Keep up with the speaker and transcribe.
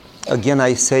Again,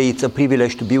 I say it's a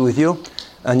privilege to be with you,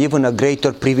 and even a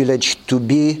greater privilege to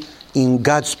be in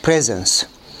God's presence.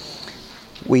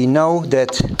 We know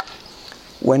that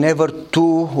whenever 2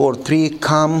 or 3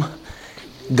 come,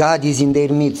 God is in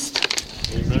their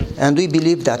midst. Amen. And we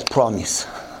believe that promise.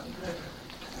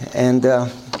 And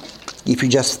if you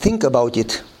just think about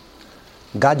it,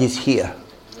 God is here.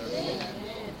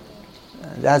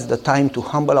 That's the time to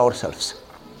humble ourselves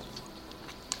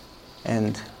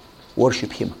and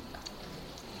worship Him.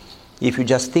 If you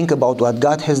just think about what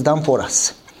God has done for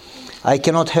us, I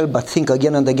cannot help but think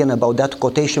again and again about that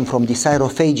quotation from Desire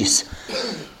of Ages,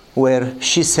 where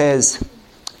she says,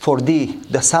 "For thee,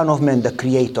 the Son of Man, the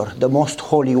Creator, the Most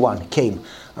Holy One, came,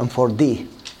 and for thee,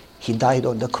 He died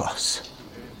on the cross."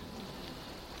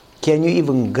 Can you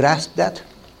even grasp that?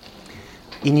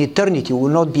 In eternity, we will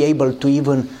not be able to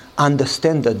even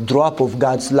understand the drop of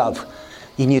God's love.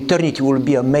 In eternity, we will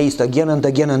be amazed again and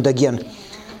again and again.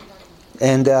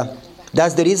 And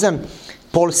that's the reason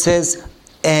Paul says,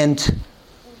 and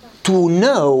to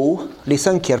know,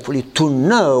 listen carefully, to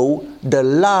know the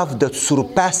love that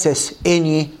surpasses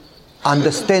any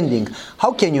understanding.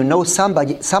 How can you know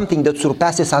something that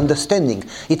surpasses understanding?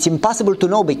 It's impossible to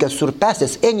know because it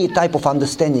surpasses any type of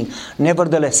understanding.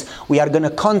 Nevertheless, we are going to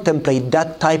contemplate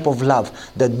that type of love,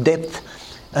 the depth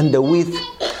and the width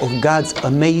of God's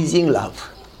amazing love,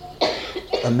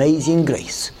 amazing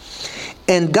grace.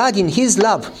 And God in His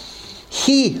love,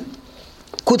 He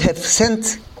could have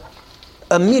sent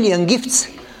a million gifts,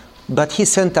 but He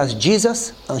sent us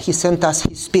Jesus and He sent us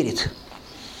His Spirit.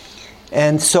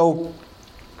 And so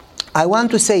I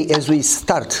want to say, as we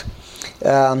start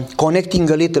connecting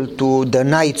a little to the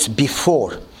nights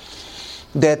before,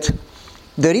 that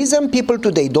the reason people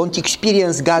today don't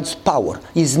experience God's power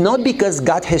is not because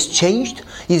God has changed,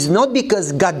 is not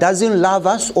because God doesn't love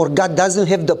us, or God doesn't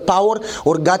have the power,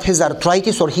 or God has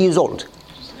arthritis, or He is old.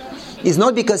 It's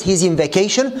not because He's in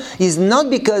vacation, it's not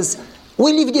because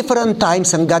we live different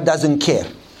times and God doesn't care.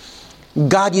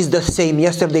 God is the same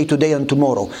yesterday, today, and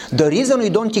tomorrow. The reason we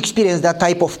don't experience that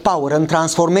type of power and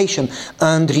transformation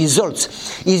and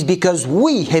results is because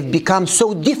we have become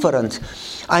so different.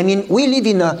 I mean, we live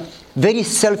in a very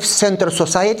self-centered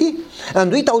society,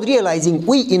 and without realizing,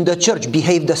 we in the church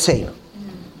behave the same.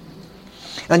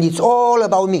 And it's all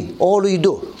about me, all we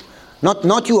do.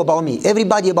 Not you about me,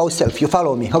 everybody about self. You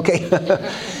follow me, okay?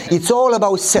 It's all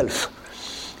about self.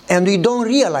 And we don't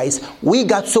realize we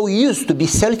got so used to be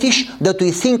selfish that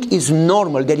we think it's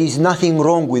normal, there is nothing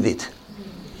wrong with it.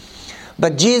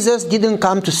 But Jesus didn't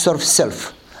come to serve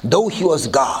self. Though He was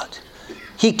God,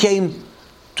 He came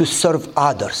to serve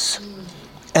others.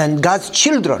 And God's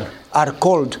children are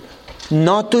called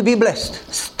not to be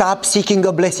blessed. Stop seeking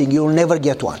a blessing, you'll never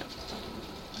get one.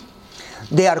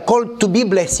 They are called to be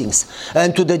blessings.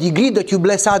 And to the degree that you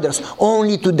bless others,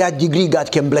 only to that degree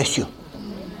God can bless you.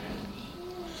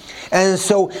 And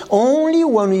so only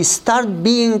when we start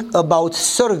being about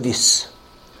service,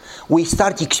 we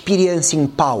start experiencing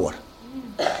power.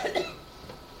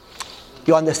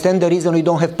 You understand the reason we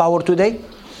don't have power today?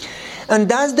 And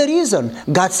that's the reason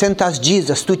God sent us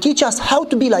Jesus, to teach us how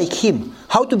to be like Him,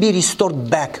 how to be restored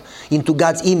back into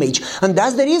God's image. And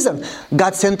that's the reason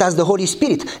God sent us the Holy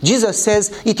Spirit. Jesus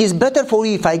says, it is better for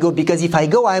you if I go, because if I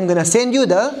go, I'm going to send you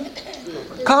the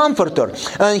Comforter.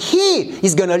 And He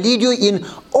is going to lead you in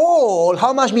all.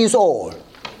 How much means all?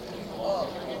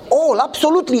 All,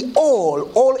 absolutely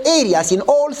all areas, in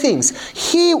all things.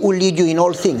 He will lead you in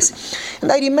all things.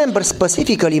 And I remember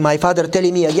specifically my father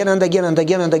telling me again and again and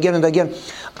again and again and again,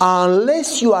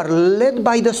 unless you are led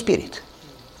by the Spirit,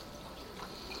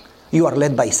 you are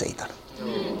led by Satan.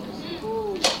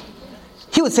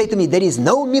 He would say to me, there is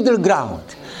no middle ground.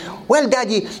 Well,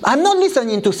 Daddy, I'm not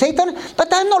listening to Satan, but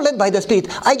I'm not led by the Spirit.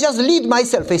 I just lead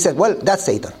myself. He said, well, that's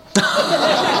Satan.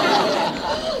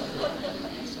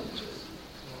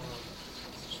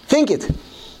 Think it.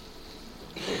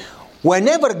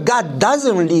 Whenever God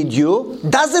doesn't lead you,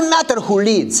 doesn't matter who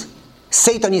leads,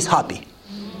 Satan is happy.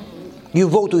 You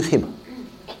vote with him.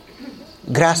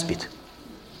 Grasp it.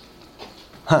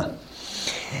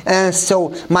 And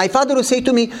so my father would say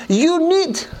to me, you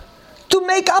need to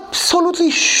make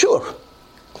absolutely sure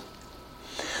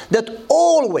that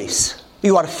always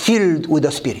you are filled with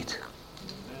the Spirit.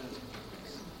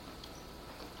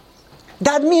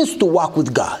 That means to walk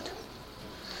with God.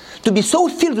 To be so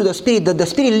filled with the Spirit that the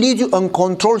Spirit leads you and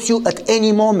controls you at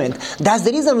any moment. That's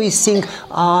the reason we sing,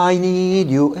 I need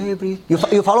you every...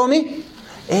 You follow me?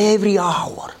 Every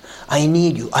hour. I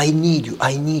need you, I need you,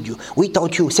 I need you.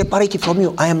 Without you, separated from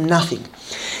you, I am nothing.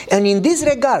 And in this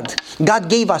regard, God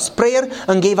gave us prayer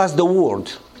and gave us the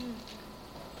Word.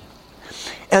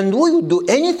 And we would do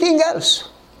anything else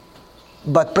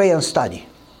but pray and study.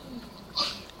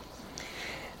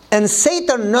 And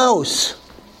Satan knows,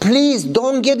 please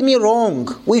don't get me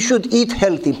wrong, we should eat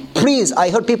healthy. Please, I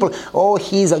heard people, oh,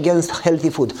 he's against healthy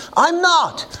food. I'm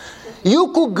not.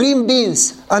 You cook green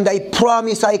beans and I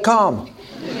promise I come.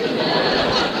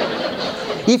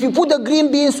 If you put the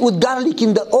green beans with garlic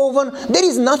in the oven, there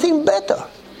is nothing better.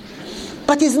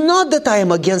 But it's not that I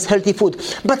am against healthy food.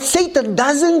 But Satan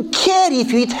doesn't care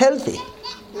if you eat healthy.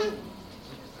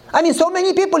 I mean, so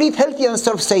many people eat healthy and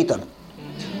serve Satan.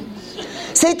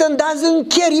 Satan doesn't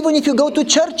care even if you go to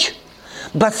church.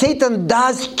 But Satan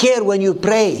does care when you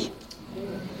pray.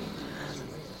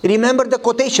 Remember the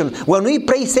quotation. When we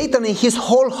pray, Satan and his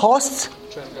whole host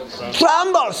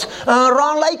trembles and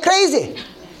run like crazy.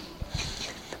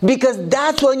 Because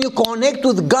that's when you connect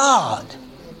with God.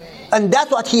 And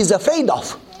that's what he is afraid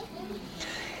of.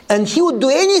 And he would do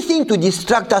anything to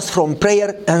distract us from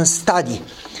prayer and study.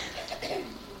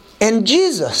 And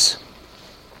Jesus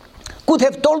could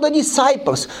have told the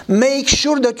disciples, make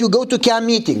sure that you go to camp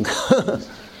meeting.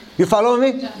 You follow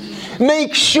me?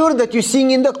 Make sure that you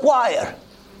sing in the choir.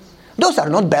 Those are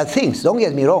not bad things, don't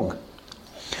get me wrong.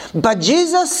 But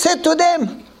Jesus said to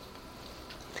them,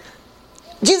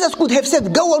 Jesus could have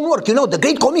said, go and work, the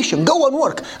Great Commission, go and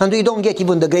work. And we don't get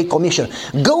even the Great Commission.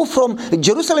 Go from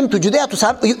Jerusalem to Judea to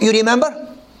Samaria, you remember?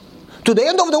 To the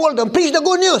end of the world and preach the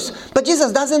good news. But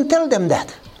Jesus doesn't tell them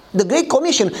that. The Great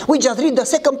Commission, we just read the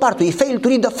second part. We failed to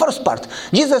read the first part.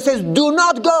 Jesus says, do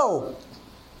not go.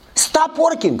 Stop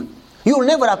working. You will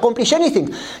never accomplish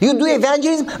anything. You do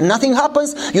evangelism, nothing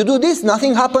happens. You do this,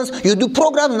 nothing happens. You do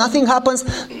programs, nothing happens.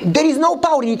 There is no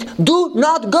power in it. Do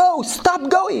not go. Stop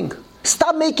going.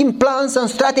 Stop making plans and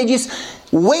strategies.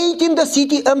 Wait in the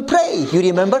city and pray. You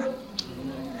remember?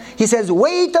 He says,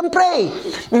 wait and pray.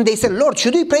 And they said, Lord,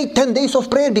 should we pray 10 days of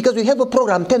prayer? Because we have a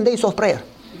program, 10 days of prayer.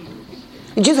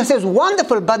 Jesus says,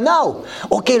 wonderful, but now,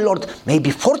 okay, Lord, maybe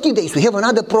 40 days. We have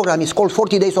another program. It's called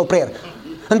 40 days of prayer.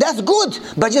 And that's good.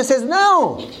 But Jesus says,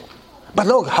 no. But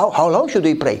look, how long should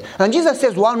we pray? And Jesus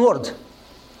says one word.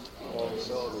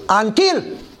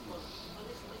 Until.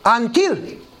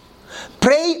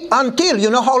 Pray until. You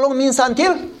know how long means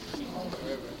until?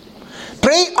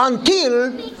 Pray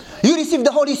until you receive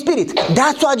the Holy Spirit.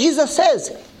 That's what Jesus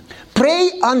says.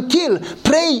 Pray until.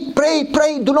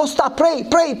 Pray. Do not stop. Pray.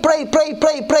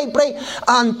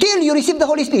 Until you receive the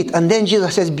Holy Spirit. And then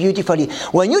Jesus says beautifully,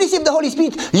 when you receive the Holy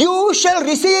Spirit, you shall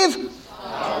receive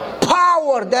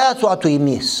power. That's what we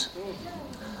miss.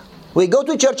 We go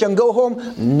to church and go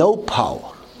home, no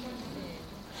power.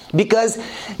 Because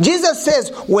Jesus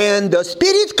says, when the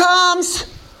Spirit comes,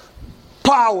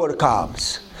 power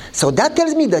comes. So that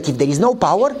tells me that if there is no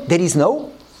power, there is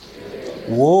no.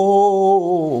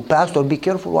 Whoa, Pastor, be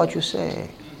careful what you say.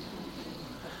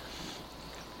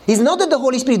 It's not that the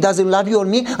Holy Spirit doesn't love you or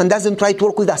me and doesn't try to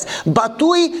work with us. But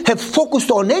we have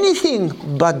focused on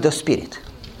anything but the Spirit.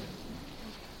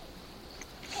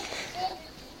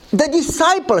 The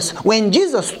disciples, when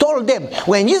Jesus told them,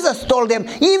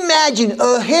 imagine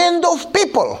a hand of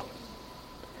people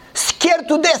scared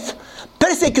to death,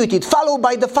 persecuted, followed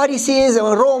by the Pharisees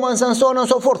and Romans and so on and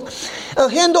so forth. A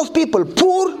hand of people,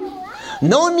 poor,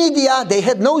 no media, they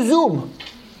had no Zoom.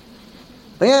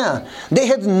 Yeah, they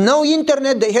had no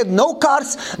internet, they had no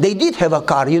cars. They did have a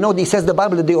car. It says the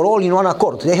Bible that they were all in one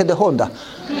accord. They had the Honda.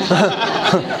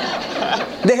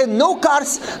 They had no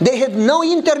cars, they had no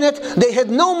internet, they had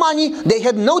no money, they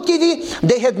had no TV,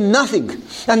 they had nothing.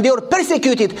 And they were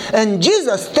persecuted. And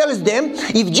Jesus tells them,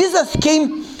 if Jesus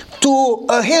came to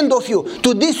a hand of you,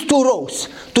 to these two rows,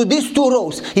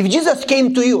 if Jesus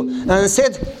came to you and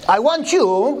said, I want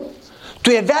you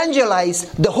to evangelize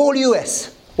the whole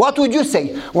US, what would you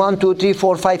say? 1, 2, 3,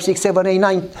 4, 5, 6, 7, 8,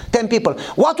 9, 10 people.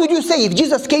 What would you say if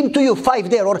Jesus came to you, 5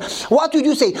 there? Or what would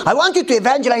you say? I want you to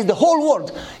evangelize the whole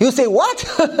world. You say, what?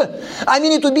 I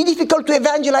mean, it would be difficult to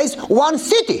evangelize one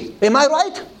city. Am I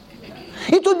right?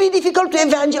 It would be difficult to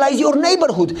evangelize your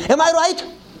neighborhood. Am I right?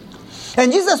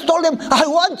 And Jesus told them, I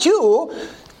want you,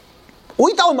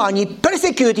 without money,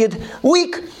 persecuted,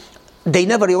 weak. They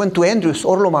never went to Andrews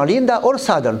or Loma Linda or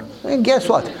Southern. And guess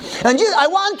what? And Jesus, I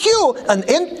want you. And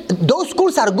those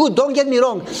schools are good, don't get me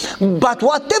wrong. But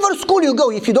whatever school you go,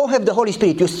 if you don't have the Holy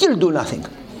Spirit, you still do nothing.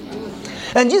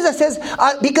 And Jesus says,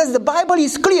 because the Bible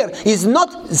is clear, is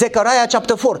not Zechariah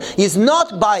chapter 4, is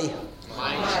not by,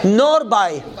 nor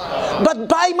by, but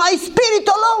by my Spirit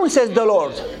alone, says the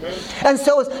Lord. And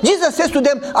so Jesus says to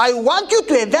them, I want you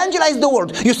to evangelize the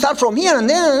world. You start from here and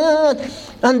then.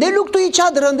 And they looked to each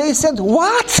other and they said,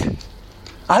 what?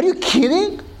 Are you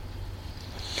kidding?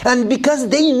 And because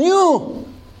they knew,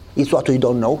 it's what we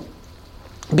don't know.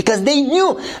 Because they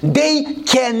knew they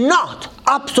cannot,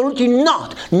 absolutely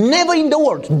not, never in the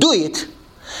world do it.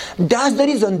 That's the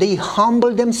reason they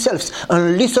humbled themselves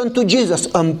and listened to Jesus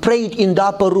and prayed in the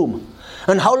upper room.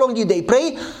 And how long did they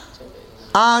pray?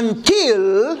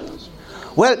 Until,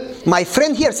 well, my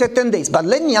friend here said 10 days. But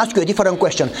let me ask you a different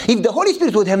question. If the Holy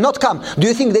Spirit would have not come, do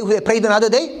you think they would have prayed another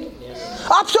day? Yes.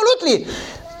 Absolutely.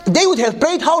 They would have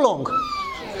prayed how long?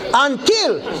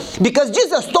 Until. Because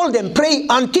Jesus told them, pray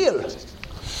until.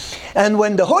 And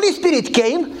when the Holy Spirit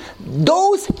came,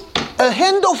 a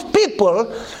hand of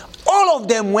people, all of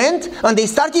them went and they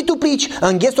started to preach.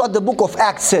 And guess what the book of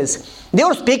Acts says? They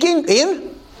were speaking in...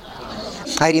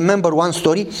 I remember one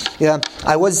story.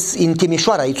 I was in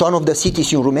Timișoara. It's one of the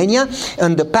cities in Romania.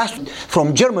 And the pastor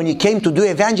from Germany came to do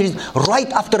evangelism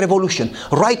right after revolution.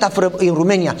 Right after in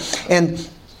Romania. And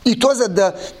it was at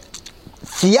the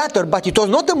theater, but it was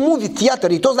not a movie theater.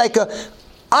 It was like a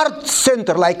art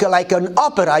center, like an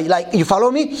opera, like, you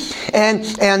follow me?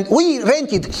 And we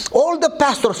rented, all the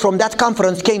pastors from that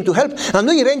conference came to help, and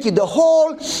we rented the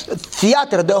whole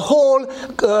theater, the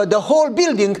whole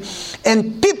building,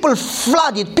 and people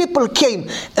flooded, people came,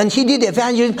 and he did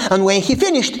evangelism. And when he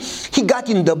finished, he got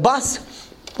in the bus.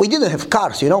 We didn't have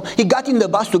cars, you know. He got in the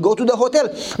bus to go to the hotel.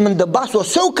 And the bus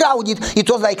was so crowded, it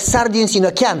was like sardines in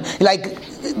a can. Like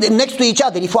next to each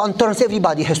other. If one turns,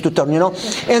 everybody has to turn, you know.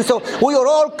 And so we were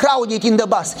all crowded in the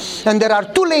bus. And there are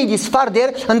two ladies far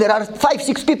there, and there are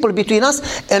 5-6 people between us.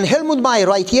 And Helmut Meyer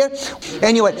right here.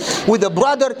 Anyway, with a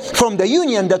brother from the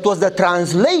union that was the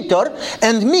translator,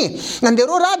 and me. And there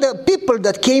were other people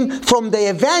that came from the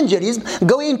evangelism,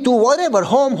 going to whatever,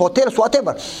 home, hotels,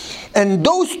 whatever. And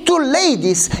those two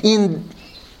ladies in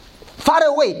far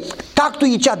away talk to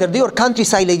each other. They were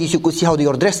countryside ladies. You could see how they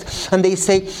were dressed. And they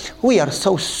say, we are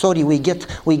so sorry. We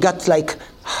got like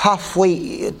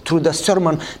halfway through the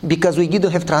sermon because we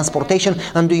didn't have transportation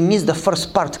and we missed the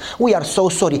first part. We are so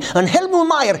sorry. And Helmut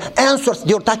Meyer answers.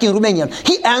 They were talking Romanian.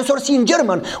 He answers in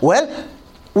German. Well,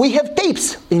 we have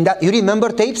tapes. In that, you remember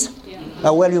tapes?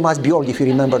 Well, you must be old if you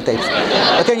remember tapes.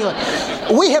 But anyway,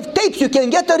 we have tapes. You can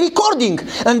get a recording.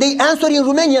 And they answer in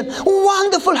Romanian,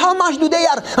 wonderful, how much do they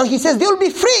are? And he says, they will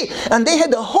be free. And they had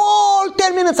the whole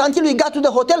 10 minutes until we got to the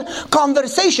hotel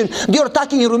conversation. They were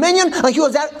talking in Romanian and he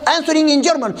was answering in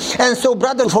German. And so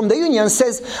brother from the union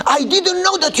says, I didn't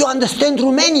know that you understand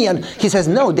Romanian. He says,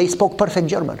 no, they spoke perfect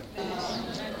German.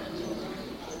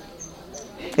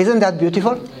 Isn't that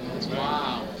beautiful?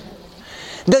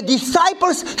 The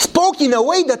disciples spoke in a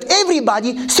way that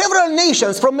everybody, several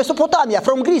nations from Mesopotamia,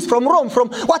 from Greece, from Rome, from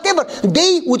whatever,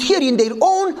 they would hear in their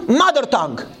own mother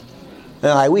tongue.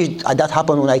 I wish that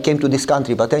happened when I came to this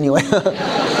country, but anyway.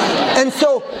 and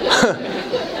so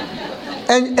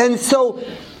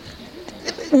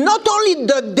not only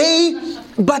that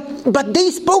but they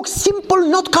spoke simple,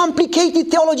 not complicated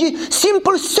theology,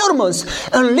 simple sermons.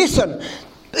 And listen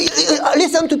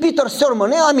to Peter's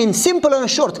sermon. I mean, simple and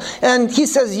short. And he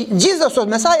says, Jesus was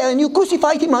Messiah and you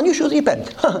crucified him and you should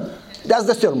repent. That's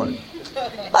the sermon.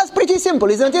 That's pretty simple,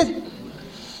 isn't it?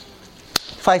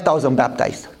 5,000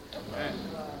 baptized.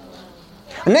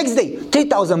 Next day,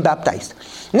 3,000 baptized.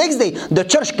 Next day, the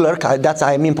church clerk,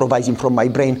 I'm improvising from my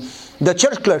brain. The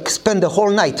church clerk spent the whole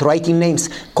night writing names,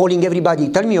 calling everybody,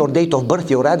 tell me your date of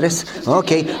birth, your address.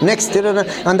 Okay, next.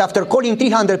 And after calling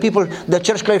 300 people, the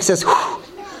church clerk says,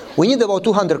 we need about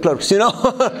 200 clerks, you know.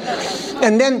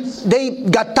 And then they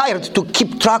got tired to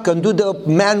keep track and do the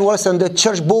manuals and the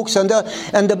church books. And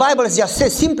the Bible just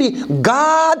says simply,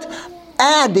 God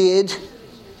added.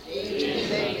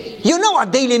 You know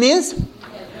what daily means?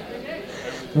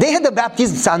 They had the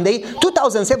baptism Sunday,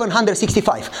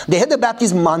 2,765. They had the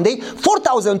baptism Monday,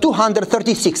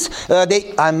 4,236.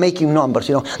 I'm making numbers,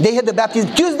 you know. They had the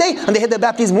baptism Tuesday, and they had the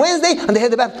baptism Wednesday, and they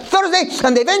had the baptism Thursday,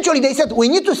 and eventually they said, we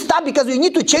need to stop because we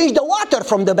need to change the water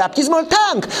from the baptismal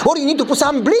tank, or you need to put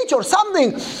some bleach or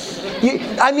something.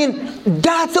 I mean,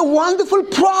 that's a wonderful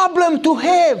problem to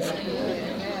have.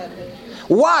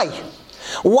 Why?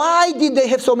 Why did they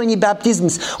have so many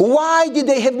baptisms? Why did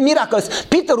they have miracles?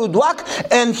 Peter would walk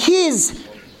and his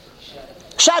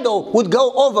shadow would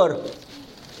go over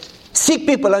sick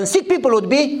people and sick people would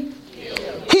be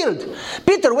healed.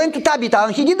 Peter went to Tabitha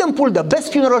and he didn't pull the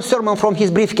best funeral sermon from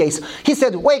his briefcase. He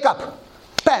said, wake up.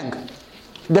 Bang.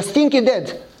 The stinky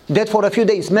dead for a few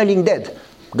days, smelling dead,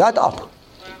 got up.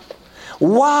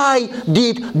 Why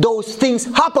did those things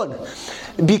happen?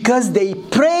 Because they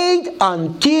prayed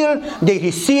until they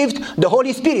received the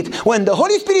Holy Spirit. When the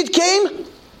Holy Spirit came,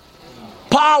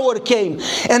 power came.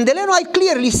 And the Ellen White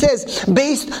clearly says,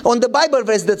 based on the Bible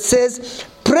verse that says,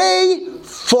 pray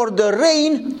for the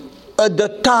rain at the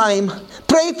time.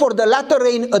 Pray for the latter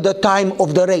rain at the time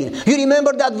of the rain. You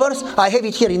remember that verse? I have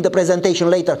it here in the presentation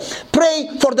later. Pray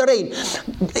for the rain.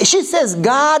 She says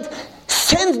God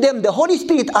sent them the Holy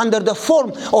Spirit under the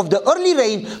form of the early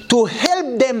rain to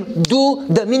help them do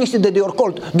the ministry that they are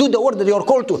called, do the work that they are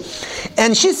called to.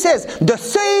 And she says the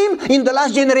same in the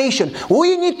last generation.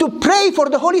 We need to pray for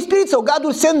the Holy Spirit so God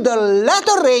will send the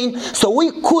latter rain so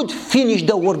we could finish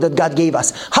the work that God gave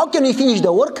us. How can we finish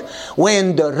the work?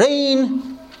 When the rain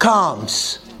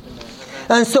comes.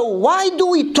 And so why do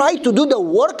we try to do the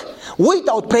work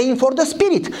without praying for the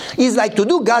Spirit? It's like to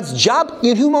do God's job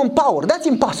in human power. That's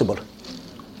impossible.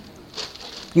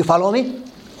 You follow me?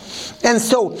 And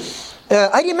so,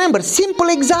 I remember, simple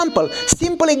example.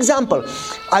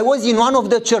 I was in one of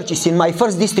the churches in my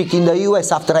first district in the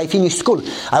US after I finished school.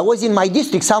 I was in my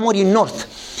district somewhere in North.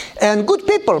 And good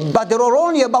people, but there were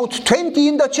only about 20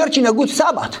 in the church in a good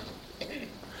Sabbath.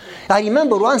 I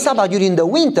remember one Sabbath during the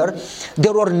winter,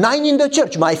 there were 9 in the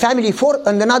church. My family 4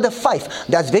 and another 5.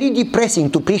 That's very depressing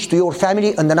to preach to your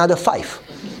family and another 5.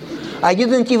 I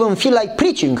didn't even feel like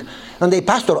preaching. And they,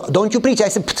 Pastor, don't you preach? I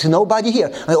said, nobody here.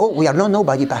 Oh, we are not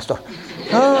nobody, Pastor.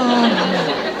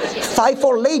 5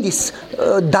 old ladies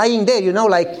dying there, you know,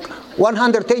 like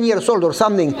 110 years old or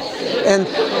something. And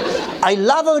I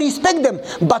love and respect them.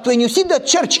 But when you see the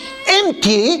church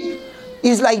empty,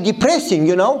 it's like depressing,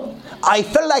 you know. I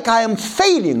felt like I am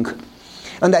failing.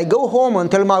 And I go home and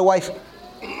tell my wife,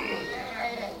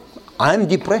 I am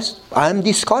depressed. I am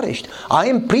discouraged. I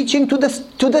am preaching to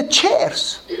the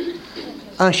chairs.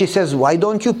 And she says, why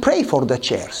don't you pray for the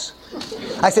chairs?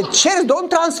 I said, chairs don't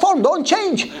transform, don't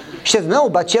change. She says, no,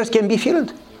 but chairs can be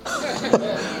filled.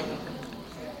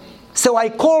 So I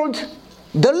called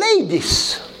the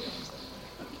ladies.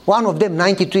 One of them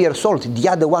 92 years old, the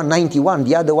other one 91,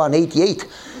 the other one 88.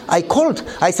 I called,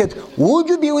 I said, would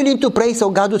you be willing to pray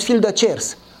so God would fill the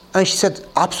chairs? And she said,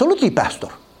 absolutely, Pastor.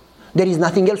 There is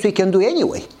nothing else we can do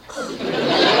anyway.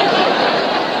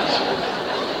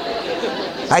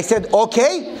 I said,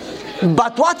 okay,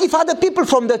 but what if other people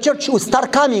from the church would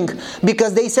start coming?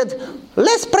 Because they said,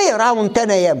 let's pray around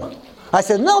 10 a.m. I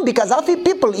said, no, because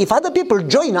if other people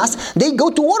join us, they go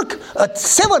to work at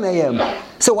 7 a.m.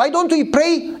 So why don't we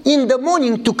pray in the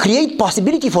morning to create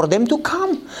possibility for them to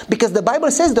come? Because the Bible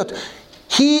says that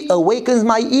He awakens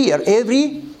my ear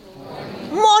every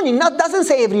morning. Not doesn't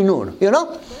say every noon, you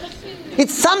know.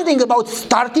 It's something about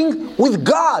starting with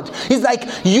God. It's like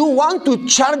you want to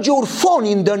charge your phone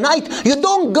in the night. You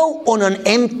don't go on an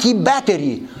empty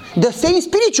battery. The same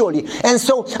spiritually. And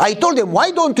so I told them,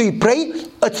 why don't we pray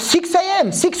at 6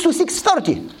 a.m., 6 to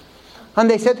 6:30? And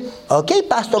they said, okay,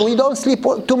 Pastor, we don't sleep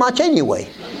too much anyway.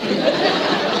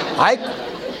 I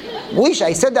wish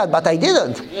I said that, but I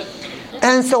didn't.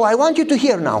 And so I want you to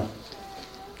hear now.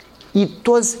 It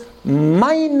was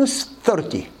minus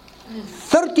 30.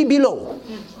 30 below.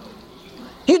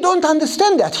 You don't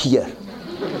understand that here.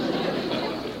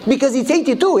 Because it's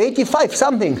 82, 85,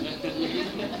 something.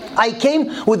 I came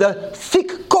with a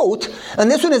thick coat, and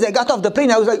as soon as I got off the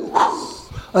plane, I was like,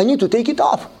 I need to take it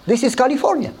off. This is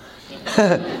California.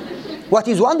 What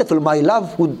is wonderful,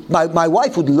 my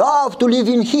wife would love to live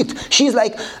in heat. She's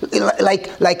like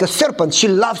a serpent. She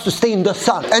loves to stay in the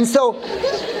sun. And so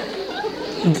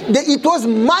it was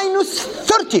minus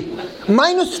 30.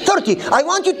 Minus 30. I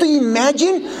want you to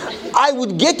imagine I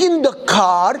would get in the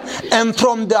car, and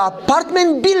from the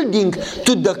apartment building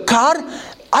to the car,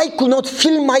 I could not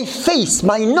feel my face,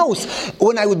 my nose.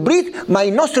 When I would breathe, my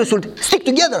nostrils would stick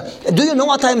together. Do you know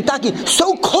what I'm talking?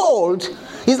 So cold.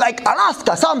 It's like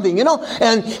Alaska, something, you know,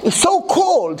 and it's so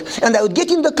cold. And I would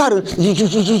get in the car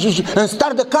and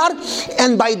start the car,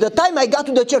 and by the time I got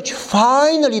to the church,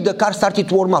 finally the car started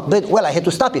to warm up. But, well, I had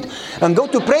to stop it and go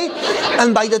to pray,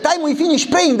 and by the time we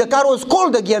finished praying, the car was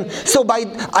cold again. So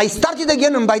I started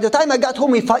again, and by the time I got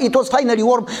home, it was finally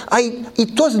warm.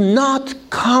 It was not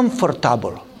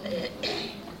comfortable.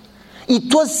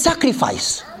 It was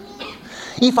sacrifice.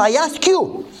 If I ask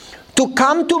you to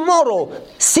come tomorrow,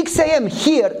 6 a.m.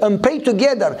 here and pray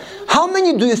together, how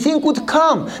many do you think would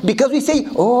come? Because we say,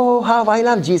 oh, how I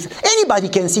love Jesus. Anybody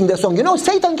can sing the song. You know,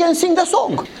 Satan can sing the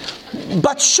song.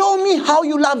 But show me how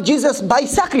you love Jesus by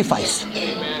sacrifice.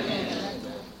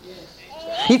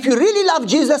 If you really love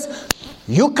Jesus,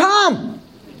 you come.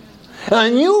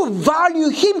 And you value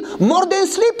Him more than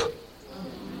sleep.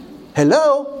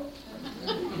 Hello?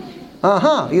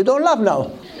 You don't laugh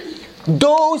now.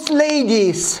 Those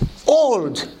ladies,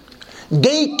 old,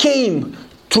 they came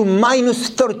to minus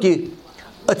 30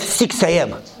 at 6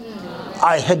 a.m.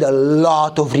 I had a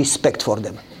lot of respect for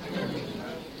them.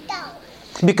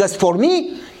 Because for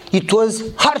me, it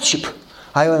was hardship.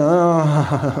 I went,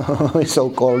 oh, it's so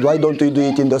cold. Why don't we do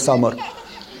it in the summer?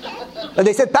 And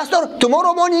they said, Pastor,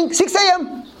 tomorrow morning, 6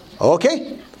 a.m.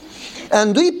 Okay.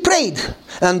 And we prayed,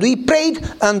 and we prayed,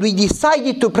 and we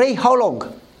decided to pray how long?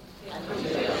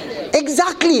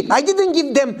 Exactly. I didn't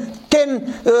give them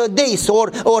 10 days or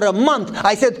a month.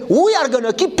 I said, we are going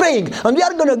to keep praying, and we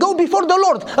are going to go before the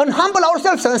Lord and humble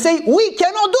ourselves and say, we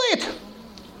cannot do it.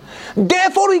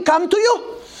 Therefore, we come to you.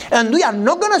 And we are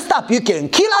not going to stop. You can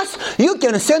kill us. You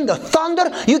can send the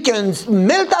thunder. You can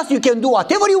melt us. You can do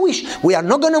whatever you wish. We are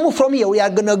not going to move from here. We are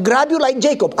going to grab you like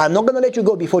Jacob. I'm not going to let you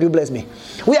go before you bless me.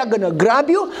 We are going to grab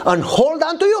you and hold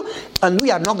on to you. And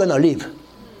we are not going to leave.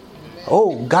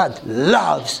 Oh, God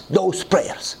loves those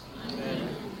prayers.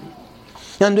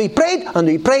 And we prayed, and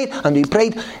we prayed, and we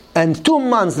prayed. And 2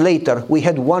 months later, we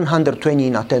had 120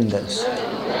 in attendance.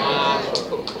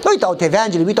 Without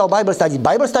evangelism, without Bible studies.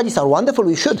 Bible studies are wonderful,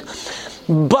 we should.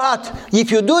 But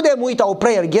if you do them without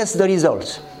prayer, guess the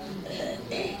results.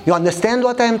 You understand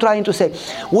what I am trying to say?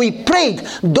 We prayed.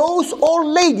 Those old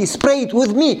ladies prayed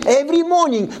with me every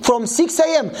morning from 6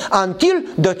 a.m. until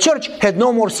the church had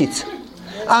no more seats.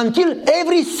 Until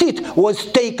every seat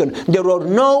was taken. There were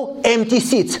no empty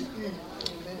seats.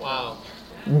 Wow.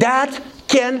 That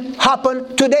can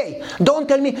happen today. Don't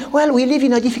tell me, well, we live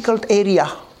in a difficult area.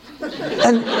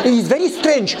 And it is very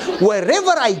strange.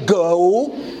 Wherever I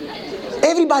go,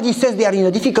 everybody says they are in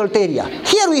a difficult area.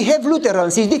 Here we have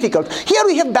Lutherans, it's difficult. Here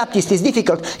we have Baptists, it's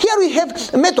difficult. Here we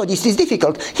have Methodists, it's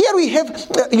difficult. Here we have,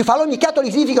 you follow me, Catholics,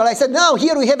 it's difficult. I said, no,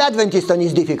 here we have Adventists and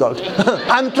it's difficult.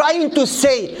 I'm trying to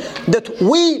say that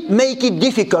we make it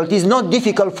difficult. It's not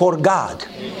difficult for God.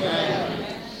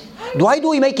 Why do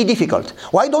we make it difficult?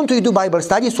 Why don't we do Bible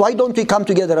studies? Why don't we come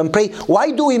together and pray?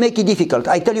 Why do we make it difficult?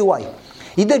 I tell you why.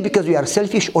 Either because we are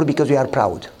selfish or because we are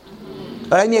proud.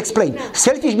 Let me explain.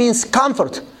 Selfish means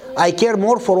comfort. I care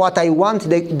more for what I want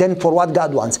than for what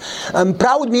God wants. And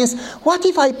proud means, what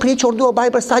if I preach or do a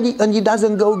Bible study and it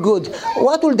doesn't go good?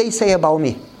 What will they say about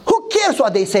me? Who cares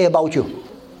what they say about you?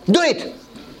 Do it.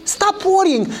 Stop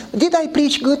worrying. Did I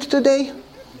preach good today?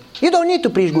 You don't need to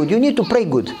preach good. You need to pray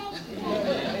good.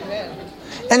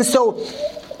 And so,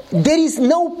 there is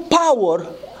no power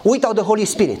without the Holy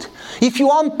Spirit. If you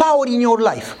want power in your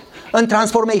life, and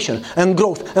transformation, and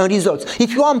growth, and results,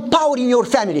 if you want power in your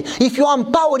family, if you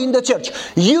want power in the church,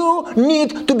 you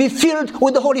need to be filled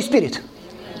with the Holy Spirit.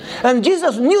 And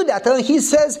Jesus knew that, and He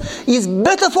says, it's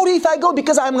better for you if I go,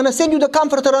 because I'm going to send you the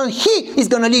Comforter, and He is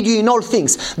going to lead you in all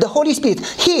things. The Holy Spirit,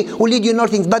 He will lead you in all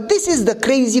things. But this is the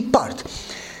crazy part.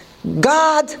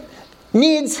 God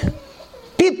needs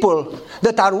people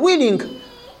that are willing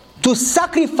to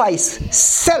sacrifice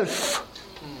self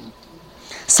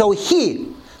so He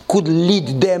could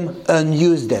lead them and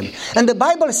use them. And the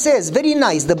Bible says very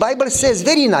nice. The Bible says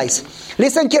very nice.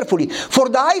 Listen carefully. For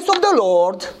the eyes of the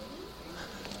Lord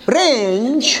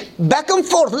range back and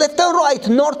forth, left and right,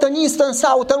 north and east and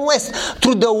south and west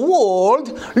through the world,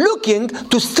 looking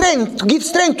to give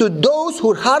strength to those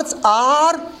whose hearts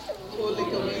are fully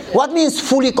committed. What means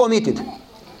fully committed?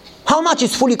 How much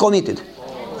is fully committed?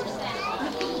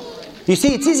 You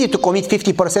see, it's easy to commit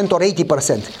 50% or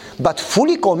 80%. But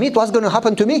fully commit, what's going to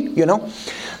happen to me? You know?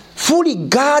 Fully,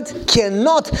 God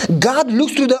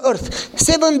looks through the earth.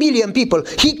 7 billion people.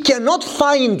 He cannot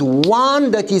find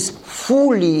one that is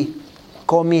fully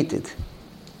committed.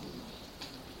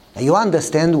 You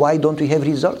understand why don't we have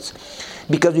results?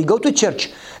 Because we go to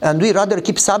church and we rather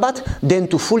keep Sabbath than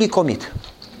to fully commit.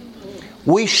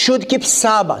 We should keep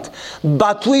Sabbath.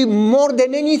 But we, more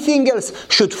than anything else,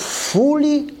 should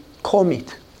fully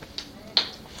commit.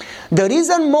 The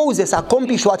reason Moses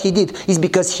accomplished what he did is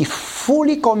because he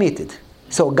fully committed.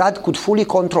 So God could fully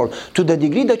control. To the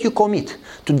degree that you commit,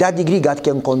 to that degree God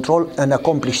can control and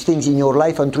accomplish things in your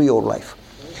life and through your life.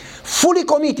 Fully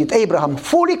committed Abraham,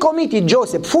 fully committed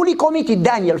Joseph, fully committed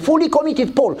Daniel, fully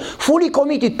committed Paul, fully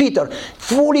committed Peter,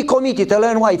 fully committed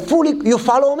Ellen White, you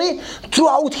follow me?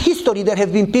 Throughout history there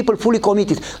have been people fully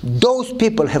committed. Those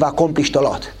people have accomplished a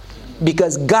lot.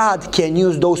 Because God can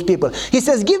use those people. He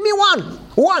says, give me one,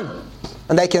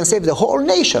 and I can save the whole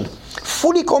nation.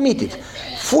 Fully committed.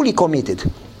 Fully committed.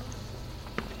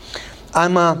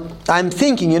 I'm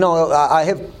thinking, I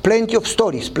have plenty of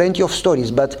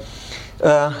stories, but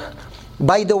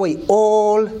by the way,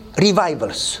 all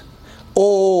revivals,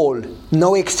 all,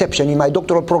 no exception, in my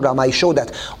doctoral program I show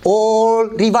that all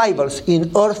revivals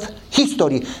in earth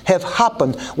history have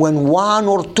happened when one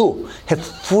or two have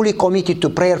fully committed to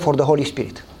prayer for the Holy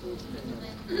Spirit.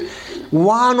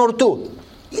 One or two.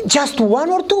 Just one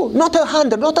or two, not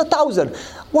 100, not 1,000.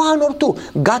 One or two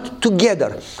got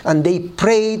together and they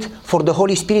prayed for the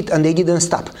Holy Spirit and they didn't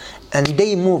stop. And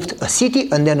they moved a city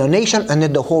and then a nation and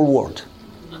then the whole world.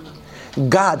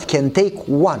 God can take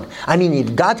one. I mean,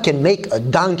 if God can make a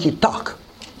donkey talk,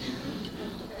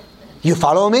 you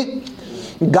follow me?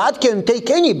 God can take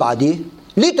anybody,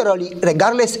 literally,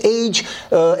 regardless age,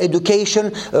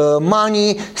 education,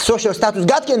 money, social status.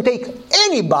 God can take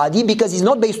anybody because it's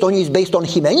not based on you, it's based on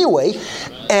Him anyway.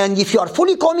 And if you are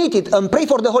fully committed and pray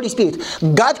for the Holy Spirit,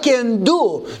 God can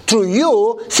do through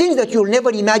you things that you'll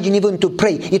never imagine even to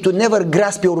pray. It will never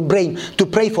grasp your brain to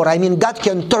pray for. I mean, God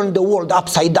can turn the world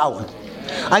upside down.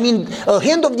 I mean, a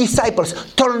hand of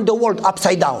disciples turned the world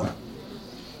upside down.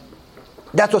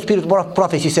 That's what Spirit of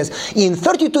Prophecy says. In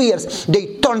 32 years,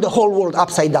 they turned the whole world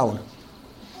upside down.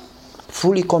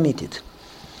 Fully committed.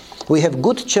 We have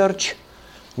good church,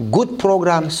 good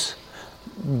programs,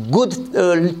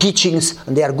 good teachings,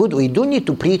 and they are good. We do need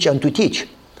to preach and to teach,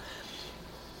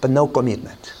 but no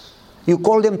commitment. You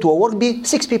call them to a work bee,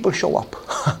 6 people show up.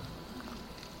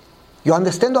 You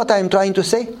understand what I am trying to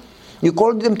say? You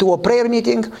call them to a prayer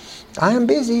meeting, I am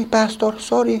busy, pastor,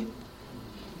 sorry.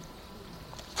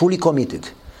 Fully committed.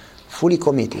 Fully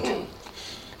committed.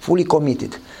 Fully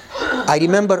committed. I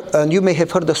remember, and you may have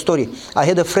heard the story, I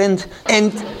had a friend,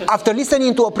 and after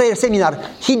listening to a prayer seminar,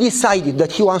 he decided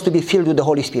that he wants to be filled with the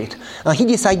Holy Spirit. And he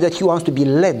decided that he wants to be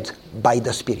led by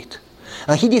the Spirit.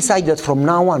 And he decided that from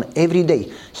now on, every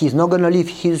day, he's not going to leave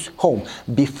his home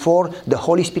before the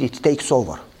Holy Spirit takes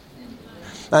over.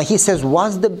 And he says,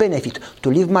 what's the benefit to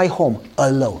leave my home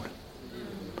alone?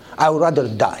 I would rather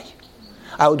die.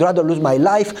 I would rather lose my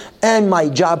life and my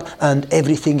job and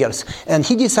everything else. And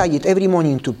he decided every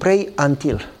morning to pray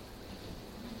until.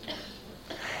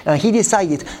 And he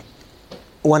decided,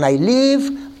 when I leave,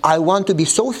 I want to be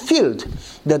so filled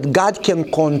that God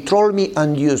can control me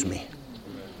and use me.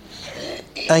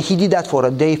 And he did that for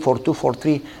a day, for 2, for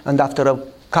 3, and after a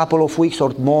couple of weeks or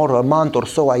more, a month or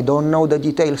so, I don't know the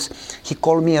details, he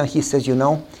called me and he says, you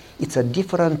know, it's a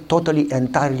different, totally,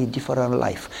 entirely different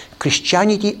life.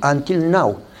 Christianity until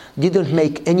now didn't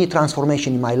make any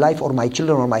transformation in my life or my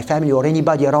children or my family or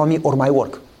anybody around me or my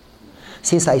work.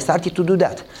 Since I started to do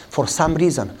that, for some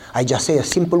reason, I just say a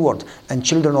simple word and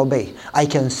children obey. I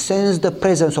can sense the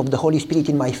presence of the Holy Spirit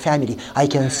in my family. I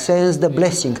can sense the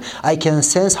blessing. I can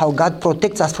sense how God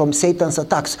protects us from Satan's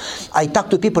attacks. I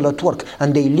talk to people at work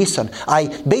and they listen.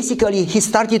 He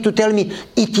started to tell me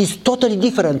it is totally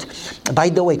different. By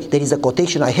the way, there is a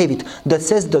quotation, I have it, that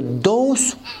says that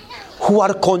those who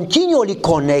are continually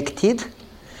connected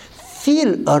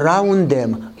feel around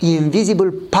them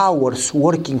invisible powers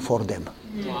working for them.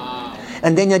 Wow.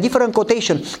 And then a different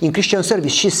quotation in Christian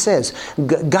Service, she says,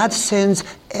 God sends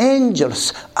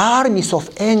angels, armies of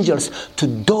angels to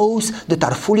those that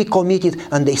are fully committed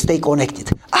and they stay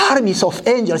connected. Armies of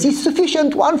angels, it's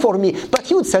sufficient one for me, but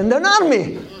he would send an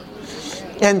army.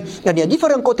 And in a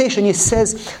different quotation, it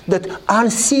says that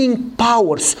unseen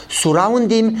powers surround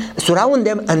them,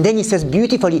 and then it says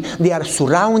beautifully, they are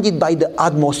surrounded by the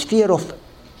atmosphere of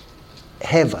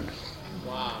heaven.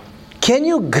 Wow. Can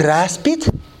you grasp it?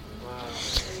 Wow.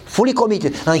 Fully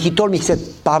committed. And he told me, he said,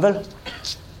 Pavel,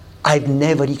 I've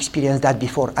never experienced that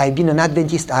before. I've been an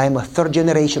Adventist, I am a 3rd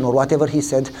generation or whatever he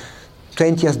said.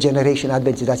 20th generation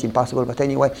Adventist, that's impossible, but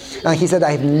anyway. And he said,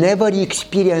 I've never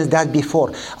experienced that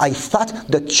before. I thought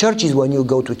the church is when you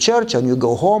go to church and you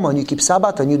go home and you keep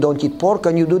Sabbath and you don't eat pork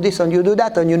and you do this and you do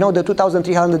that and you know the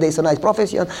 2,300 days a night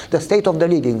prophecy and the state of the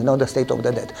living, not the state of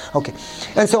the dead. Okay.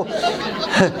 And so,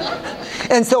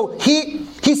 and so he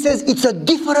says, it's a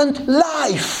different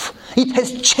life. It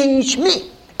has changed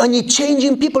me. And it's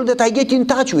changing people that I get in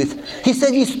touch with. He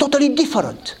said, it's totally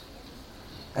different.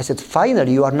 I said,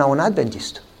 finally, you are now an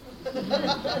Adventist.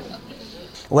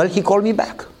 Well, he called me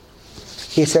back.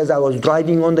 He says, I was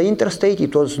driving on the interstate,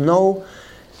 it was snow,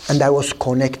 and I was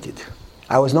connected.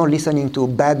 I was not listening to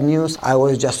bad news, I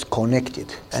was just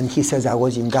connected. And he says, I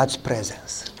was in God's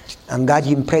presence. And God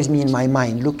impressed me in my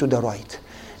mind, look to the right.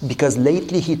 Because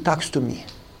lately he talks to me.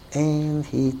 And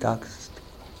he talks.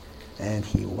 And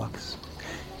he walks.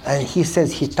 And he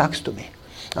says, he talks to me.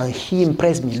 And he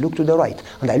impressed me, look to the right.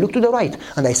 And I looked to the right,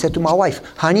 and I said to my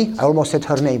wife, honey, I almost said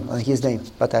her name, his name,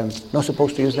 but I'm not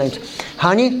supposed to use names.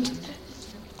 Honey,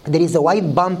 there is a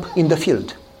white bump in the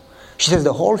field. She says,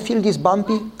 the whole field is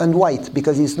bumpy and white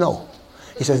because it's snow.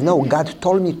 He says, no, God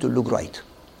told me to look right.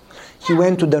 He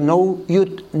went to the no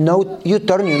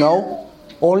U-turn, you know,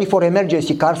 only for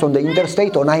emergency cars on the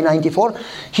interstate on I-94.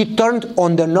 He turned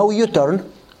on the no U-turn.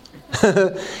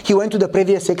 He went to the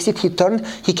previous exit, he turned,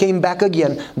 he came back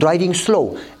again, driving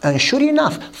slow. And sure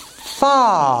enough,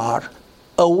 far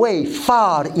away,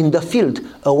 far in the field,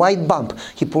 a white bump.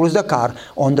 He pulls the car.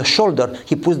 On the shoulder,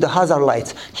 he puts the hazard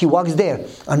lights. He walks there.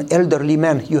 An elderly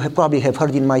man, you probably have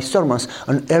heard in my sermons,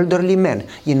 an elderly man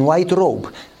in white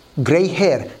robe, gray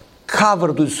hair,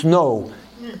 covered with snow,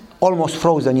 almost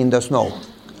frozen in the snow.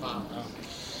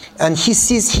 And he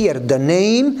sees here the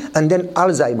name and then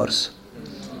Alzheimer's.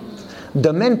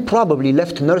 The man probably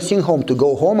left nursing home to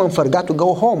go home and forgot to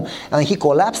go home. And he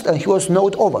collapsed and he was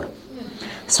snowed over.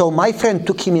 So my friend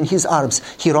took him in his arms.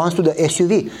 He runs to the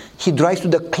SUV. He drives to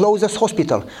the closest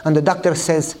hospital. And the doctor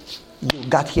says, you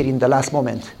got here in the last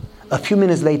moment. A few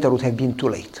minutes later would have been too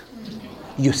late.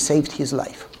 You saved his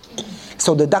life.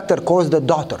 So the doctor calls the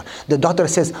daughter. The daughter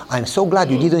says, I'm so glad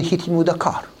you didn't hit him with a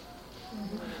car.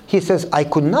 He says, I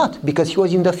could not because he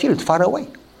was in the field far away.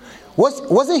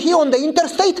 Wasn't he on the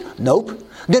interstate? Nope.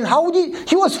 Then how did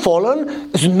he was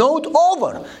fallen, snowed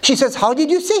over? She says, how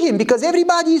did you see him? Because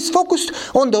everybody is focused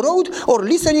on the road or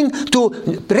listening to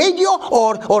radio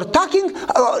or talking.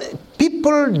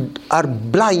 People are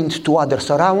blind to others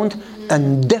around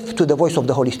and deaf to the voice of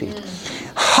the Holy Spirit.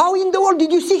 How in the world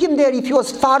did you see him there if he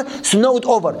was far, snowed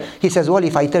over? He says, well,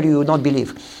 if I tell you, you will not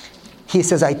believe. He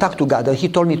says, I talked to God and he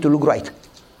told me to look right.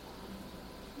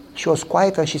 She was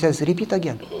quiet and she says, repeat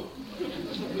again.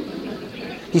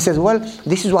 He says, well,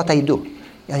 this is what I do.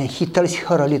 And he tells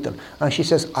her a little. And she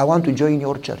says, I want to join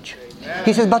your church.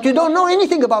 He says, but you don't know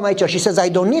anything about my church. She says, I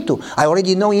don't need to. I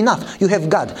already know enough. You have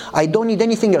God. I don't need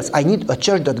anything else. I need a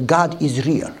church that God is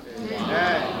real.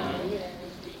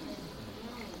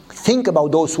 Think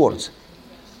about those words.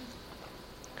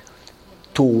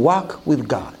 To walk with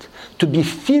God. To be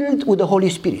filled with the Holy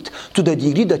Spirit. To the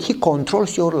degree that He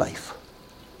controls your life.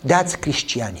 That's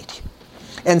Christianity.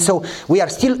 And so we are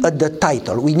still at the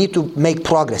title. We need to make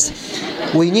progress.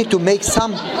 We need to make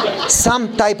some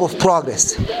type of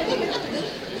progress.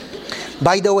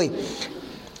 By the way,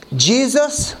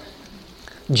 Jesus,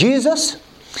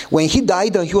 when He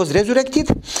died and He was resurrected,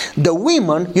 the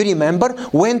women, you remember,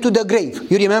 went to the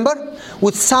grave. You remember?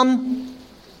 With some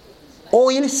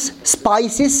oils,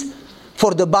 spices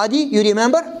for the body. You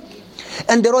remember?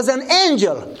 And there was an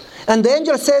angel. And the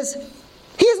angel says,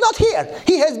 He is not here.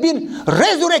 He has been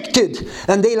resurrected.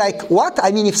 And they like, what?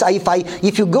 I mean,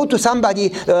 if you go to somebody,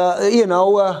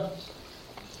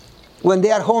 when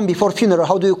they are home before funeral,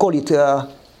 how do you call it?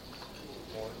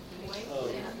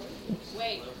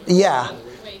 Yeah.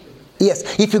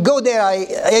 Yes. If you go there,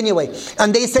 anyway,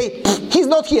 and they say, he's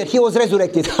not here. He was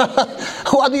resurrected.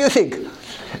 What do you think?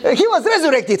 He was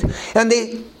resurrected. And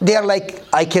they are like,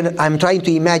 I'm trying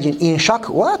to imagine, in shock.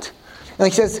 What? And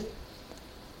he says,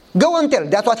 go and tell.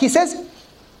 That's what he says?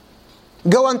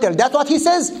 Go and tell. That's what he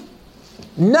says?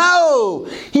 No.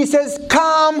 He says,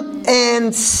 come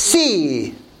and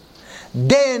see.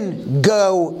 Then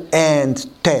go and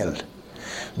tell.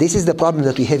 This is the problem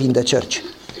that we have in the church.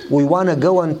 We want to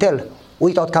go and tell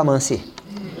without come and see.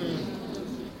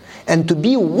 And to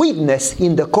be witness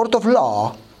in the court of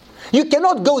law, you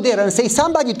cannot go there and say,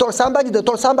 somebody told somebody that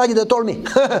told somebody that told me.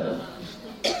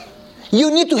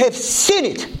 You need to have seen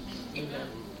it.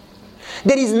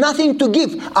 There is nothing to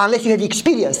give unless you have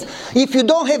experienced. If you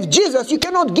don't have Jesus, you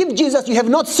cannot give Jesus. You have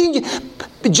not seen.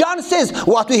 John says,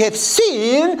 what we have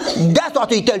seen, that's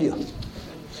what we tell you.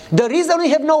 The reason we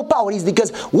have no power is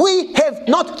because we have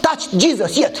not touched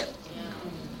Jesus yet.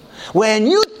 When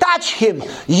you touch Him,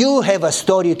 you have a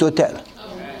story to tell.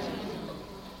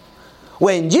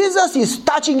 When Jesus is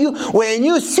touching you, when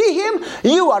you see Him,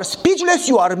 you are speechless,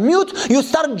 you are mute, you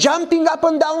start jumping up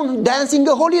and down, dancing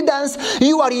a holy dance,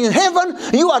 you are in heaven,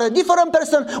 you are a different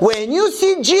person. When you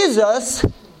see Jesus,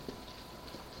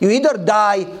 you either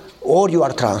die or you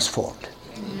are transformed.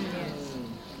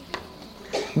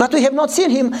 But we have not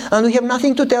seen Him and we have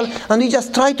nothing to tell and we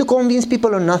just try to convince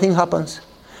people and nothing happens.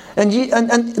 And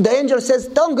the angel says,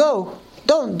 don't go.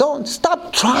 Don't.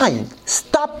 Stop trying.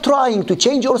 Stop trying to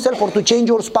change yourself or to change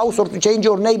your spouse or to change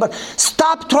your neighbor.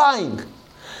 Stop trying.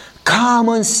 Come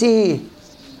and see.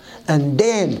 And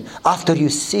then, after you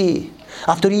see,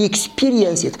 after you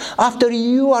experience it, after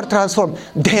you are transformed,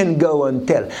 then go and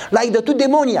tell. Like the two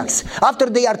demoniacs, after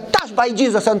they are touched by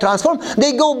Jesus and transformed,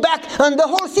 they go back and the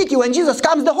whole city, when Jesus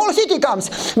comes, the whole city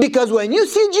comes. Because when you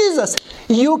see Jesus,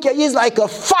 is like a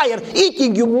fire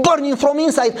eating you, burning from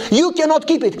inside. You cannot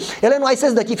keep it. Ellen White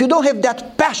says that if you don't have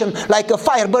that passion, like a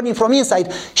fire burning from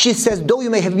inside, she says, though you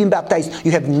may have been baptized,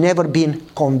 you have never been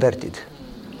converted.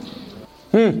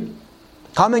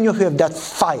 How many of you have that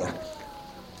fire?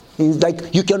 It's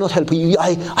like, you cannot help.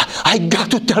 I got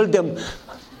to tell them.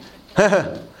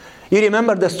 You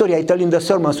remember the story I tell in the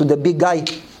sermons with the big guy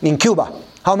in Cuba.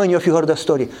 How many of you heard the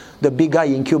story? The big guy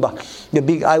in Cuba.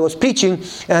 I was preaching,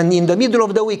 and in the middle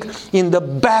of the week, in the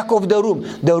back of the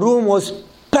room was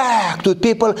packed with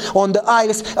people on the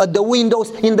aisles, at the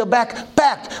windows, in the back,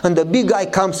 packed. And the big guy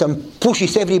comes and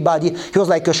pushes everybody. He was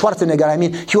like a Schwarzenegger. I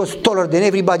mean, he was taller than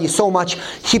everybody so much.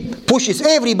 He pushes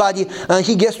everybody, and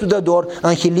he gets to the door,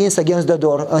 and he leans against the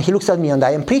door, and he looks at me, and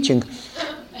I am preaching.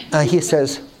 And he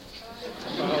says,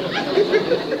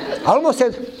 I almost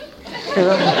said, you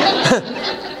know.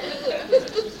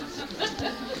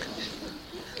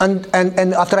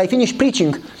 And after I finish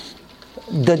preaching,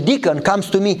 the deacon comes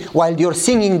to me while you're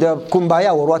singing the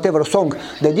Kumbaya or whatever song.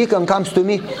 The deacon comes to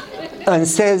me and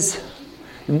says,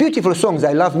 beautiful songs,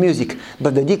 I love music.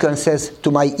 But the deacon says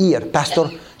to my ear, Pastor,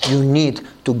 you need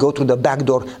to go to the back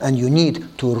door and you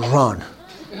need to run.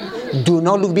 Do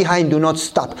not look behind, do not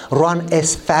stop. Run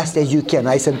as fast as you can.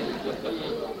 I said,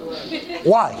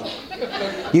 why?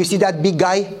 You see that big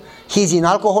guy? He's in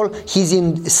alcohol, he's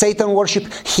in Satan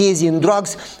worship, he is in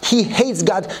drugs, he hates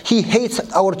God, he hates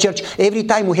our church. Every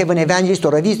time we have an evangelist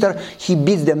or a visitor, he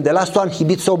beats them. The last one, he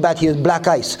beat so bad, he has black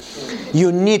eyes.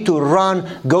 You need to run,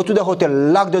 go to the hotel,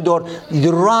 lock the door,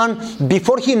 run,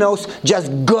 before he knows,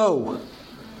 just go.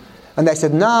 And I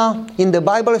said, no, in the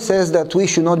Bible it says that we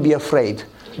should not be afraid.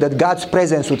 That God's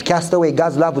presence would cast away,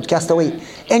 God's love would cast away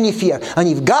any fear. And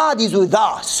if God is with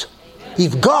us,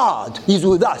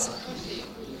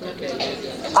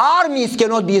 armies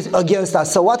cannot be against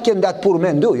us. So what can that poor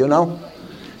man do, you know?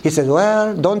 He says,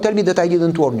 well, don't tell me that I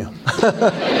didn't warn you.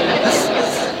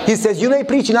 He says, you may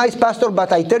preach nice, Pastor,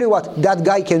 but I tell you what, that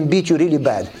guy can beat you really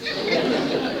bad.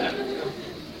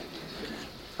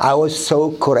 I was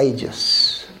so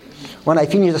courageous. When I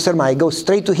finished the sermon, I go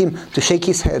straight to him to shake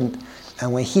his hand.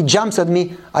 And when he jumps at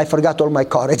me, I forgot all my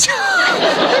courage.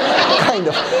 Kind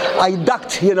of. I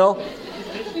ducked, you know.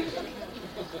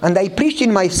 And I preached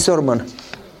in my sermon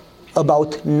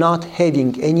about not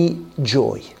having any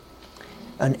joy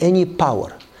and any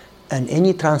power and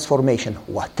any transformation,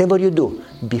 whatever you do,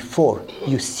 before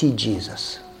you see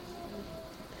Jesus.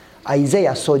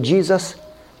 Isaiah saw Jesus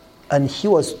and he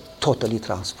was totally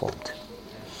transformed.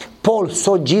 Paul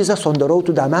saw Jesus on the road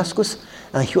to Damascus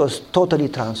and he was totally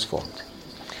transformed.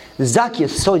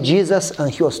 Zacchaeus saw Jesus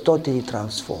and he was totally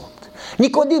transformed.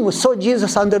 Nicodemus saw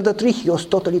Jesus under the tree, he was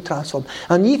totally transformed.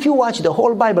 And if you watch the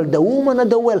whole Bible, the woman at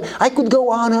the well, I could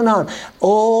go on and on.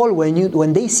 All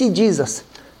when they see Jesus,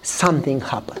 something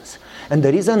happens. And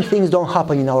the reason things don't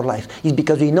happen in our life is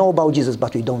because we know about Jesus,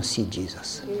 but we don't see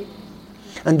Jesus.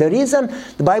 And the reason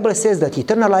the Bible says that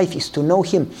eternal life is to know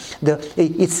Him.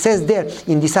 It says there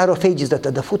in Desire of Ages that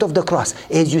at the foot of the cross,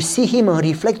 as you see Him and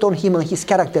reflect on Him and His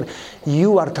character,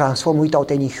 you are transformed without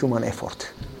any human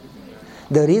effort.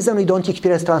 The reason we don't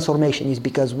experience transformation is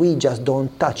because we just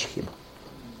don't touch Him.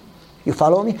 You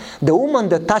follow me? The woman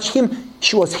that touched Him,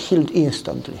 she was healed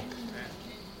instantly.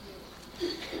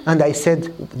 And I said,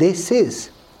 this is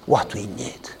what we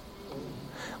need.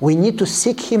 We need to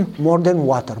seek Him more than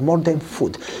water, more than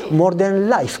food, more than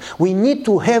life. We need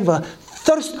to have a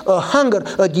thirst, a hunger,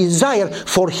 a desire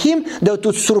for Him that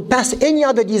would surpass any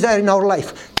other desire in our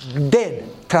life. Then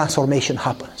transformation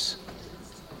happens.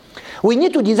 We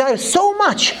need to desire so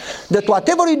much that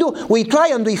whatever we do, we try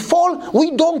and we fall.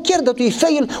 We don't care that we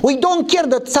fail. We don't care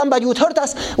that somebody would hurt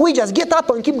us. We just get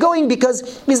up and keep going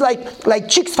because it's like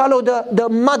chicks follow the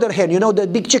mother hen, you know, the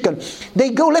big chicken. They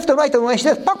go left and right, and when she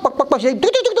says, pak, pak, pak, pak, they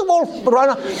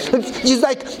run. It's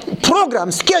like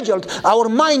programmed, scheduled. Our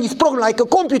mind is programmed like a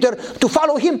computer to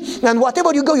follow Him. And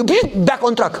whatever you go, you back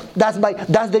on track. That's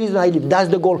the reason I live. That's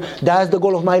the goal. That's the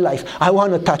goal of my life. I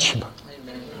want to touch Him.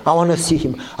 I want to see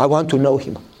Him. I want to know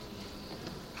Him.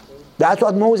 That's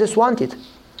what Moses wanted.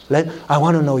 I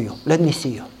want to know you. Let me see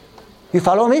you. You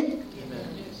follow me? Amen.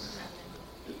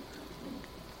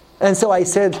 And so I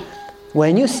said,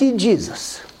 when you see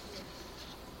Jesus,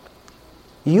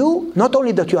 you, not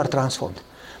only that you are transformed,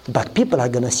 but people are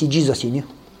going to see Jesus in you.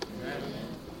 Amen.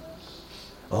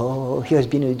 Oh, he has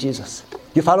been with Jesus.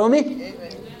 You follow me?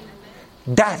 Amen.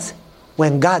 That's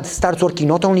when God starts working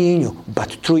not only in you,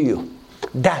 but through you.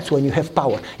 That's when you have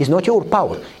power. It's not your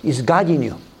power. It's God in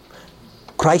you.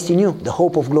 Christ in you, the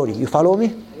hope of glory. You follow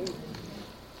me?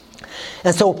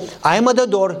 And so, I am at the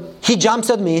door. He jumps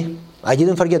at me. I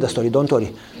didn't forget the story, don't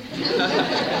worry.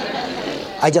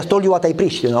 I just told you what I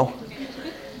preached, you know.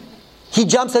 He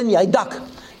jumps at me. I duck.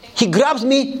 He grabs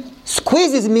me,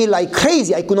 squeezes me like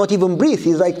crazy. I could not even breathe.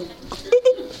 He's like...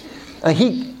 And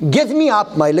he gets me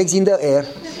up, my legs in the air.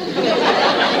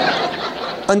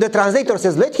 And the translator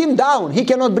says, let him down. He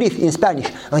cannot breathe in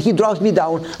Spanish. And he drops me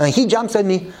down and he jumps at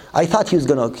me. I thought he was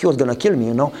gonna kill me,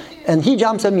 you know. And he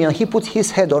jumps at me and he puts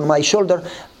his head on my shoulder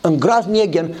and grabs me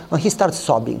again and he starts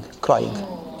sobbing, crying.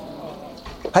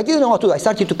 I didn't know what to do. I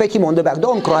started to pat him on the back.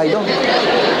 Don't cry, don't.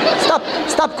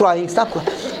 Stop crying, stop crying.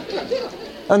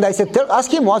 And I said,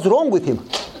 ask him what's wrong with him.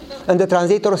 And the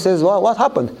translator says, well, what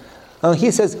happened? And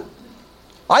he says,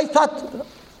 I thought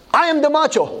I am the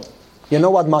macho. You know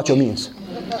what macho means?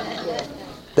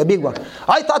 The big one.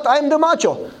 I thought I am the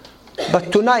macho.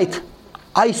 But tonight,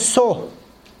 I saw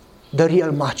the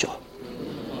real macho.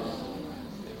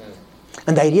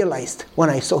 And I realized when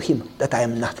I saw him that I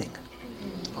am nothing.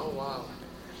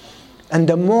 And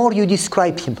the more you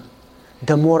described him,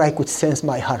 the more I could sense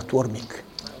my heart warming.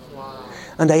 Wow.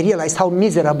 And I realized how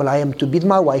miserable I am to beat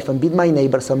my wife and beat my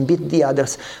neighbors and beat the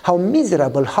others. How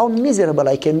miserable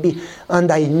I can be. And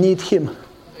I need him.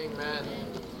 Amen.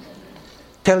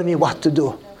 Tell me what to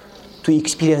do to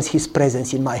experience his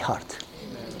presence in my heart.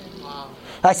 Wow.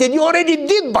 I said, you already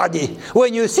did, buddy.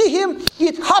 When you see him,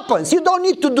 it happens. You don't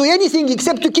need to do anything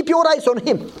except to keep your eyes on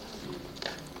him.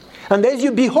 And as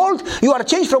you behold, you are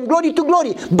changed from glory to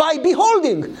glory by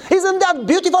beholding. Isn't that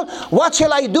beautiful? What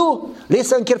shall I do?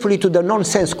 Listen carefully to the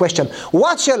nonsense question.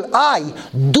 What shall I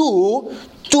do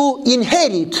to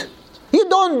inherit? You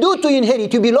don't do to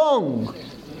inherit, you belong.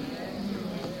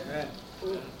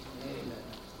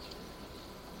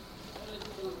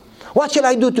 What shall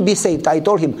I do to be saved? I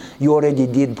told him, you already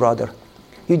did, brother.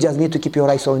 You just need to keep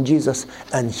your eyes on Jesus.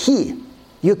 And he,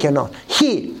 you cannot.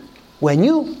 He, when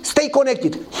you stay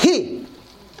connected, he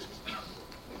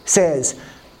says,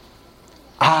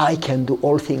 I can do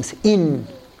all things in.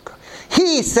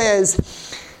 He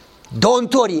says,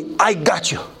 don't worry, I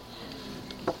got you.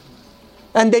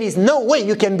 And there is no way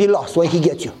you can be lost when he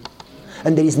gets you.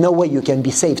 And there is no way you can be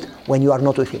saved when you are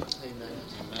not with him.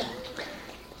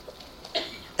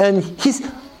 And he's,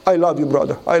 I love you,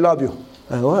 brother. I love you.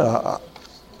 And, well,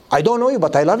 I don't know you,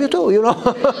 but I love you too, you know.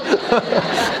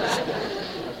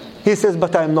 He says,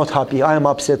 but I am not happy. I am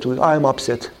upset. I am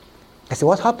upset. I said,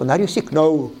 what happened? Are you sick?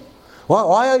 No.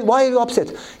 Why are you upset?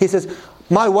 He says,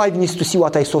 my wife needs to see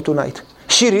what I saw tonight.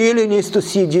 She really needs to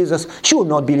see Jesus. She will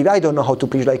not believe. I don't know how to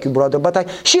preach like you, brother,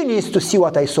 but she needs to see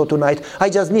what I saw tonight.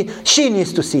 She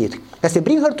needs to see it. I said,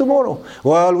 bring her tomorrow.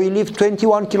 Well, we live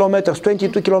 21 kilometers,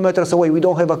 22 kilometers away. We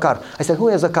don't have a car. I said, who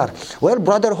has a car? Well,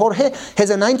 brother Jorge has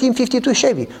a 1952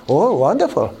 Chevy. Oh,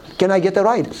 wonderful. Can I get a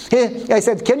ride? I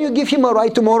said, can you give him a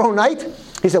ride tomorrow night?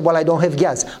 He said, well, I don't have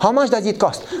gas. How much does it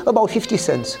cost? About 50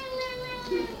 cents.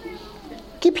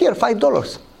 Keep here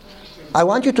 $5. I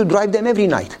want you to drive them every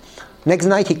night. Next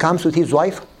night he comes with his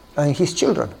wife and his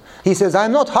children. He says,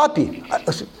 I'm not happy.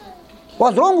 I said,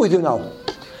 what's wrong with you now?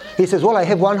 He says, well, I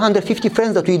have 150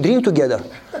 friends that we drink together.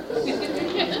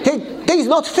 It's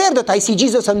not fair that I see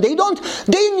Jesus and they don't.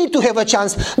 They need to have a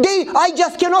chance. I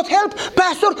just cannot help.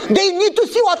 Pastor, they need to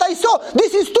see what I saw.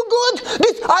 This is too good.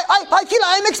 I feel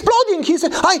I'm exploding. He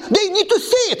said, they need to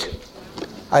see it.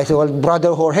 I said, well,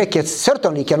 brother Jorge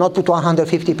certainly cannot put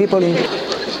 150 people in.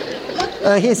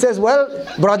 He says, well,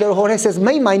 brother Jorge says,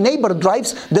 my neighbor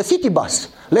drives the city bus.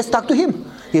 Let's talk to him.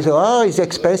 He said, oh, it's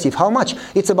expensive. How much?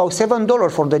 It's about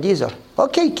 $7 for the diesel.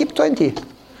 Okay, keep 20.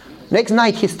 Next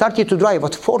night he started to drive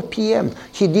at 4 p.m.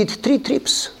 He did 3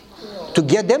 trips to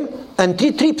get them and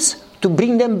 3 trips to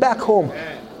bring them back home.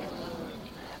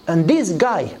 And this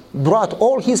guy brought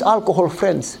all his alcohol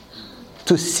friends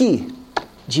to see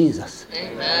Jesus.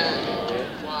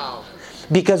 Amen. Wow.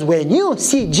 Because when you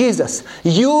see Jesus,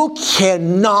 you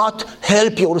cannot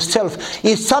help yourself.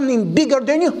 It's something bigger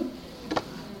than you.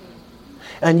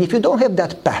 And if you don't have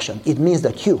that passion, it means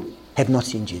that you have not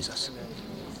seen Jesus.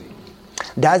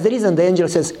 That's the reason the angel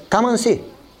says, come and see.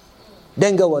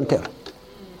 Then go and tell.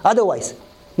 Otherwise,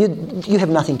 you have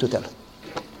nothing to tell.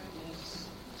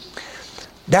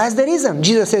 That's the reason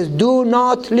Jesus says, do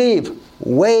not leave.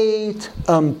 Wait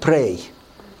and pray.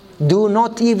 Do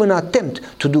not even attempt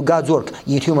to do God's work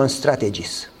in human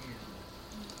strategies.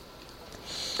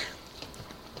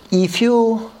 If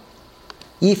you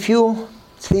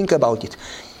think about it,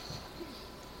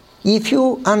 if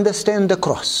you understand the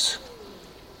cross,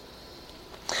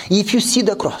 if you see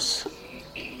the cross,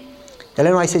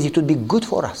 Ellen White says it would be good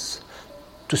for us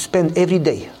to spend every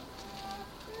day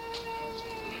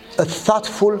a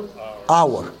thoughtful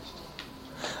hour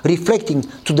reflecting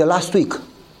to the last week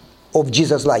of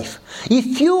Jesus' life.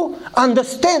 If you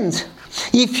understand,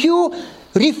 if you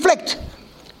reflect,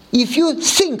 if you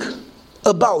think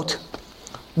about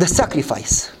the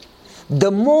sacrifice,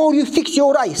 the more you fix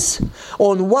your eyes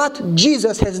on what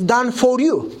Jesus has done for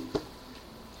you,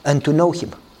 and to know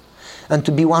him, and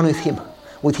to be one with him,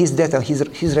 with his death and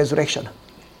his resurrection.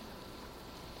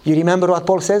 You remember what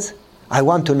Paul says? I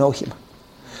want to know him.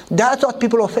 That's what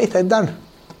people of faith have done.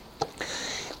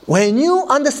 When you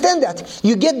understand that,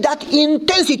 you get that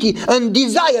intensity and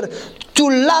desire to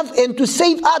love and to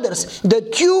save others,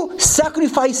 that you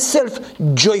sacrifice self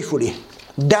joyfully.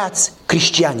 That's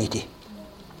Christianity.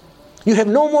 You have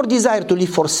no more desire to live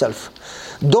for self.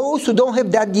 Those who don't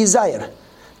have that desire,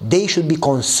 they should be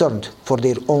concerned for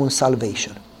their own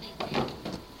salvation.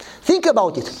 Think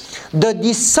about it. The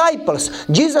disciples,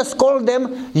 Jesus called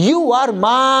them, you are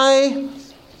my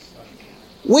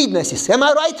witnesses. Am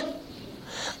I right?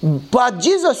 But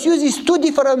Jesus uses two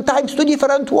different times, two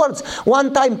different words.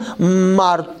 One time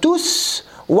martus,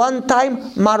 one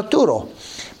time marturo.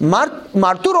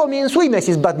 Marturo means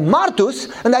witnesses, but martus,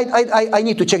 and I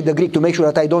need to check the Greek to make sure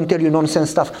that I don't tell you nonsense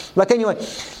stuff. But anyway,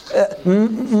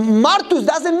 martus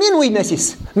doesn't mean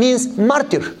witnesses, means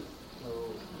martyr.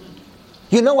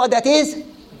 You know what that is?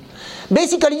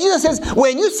 Basically, Jesus says,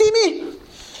 when you see me,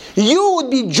 you would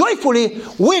be joyfully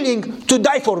willing to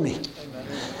die for me.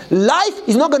 Life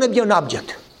is not going to be an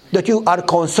object that you are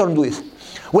concerned with.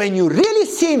 When you really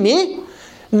see me,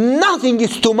 nothing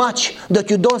is too much that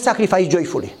you don't sacrifice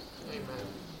joyfully. Amen.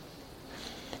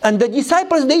 And the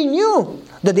disciples, they knew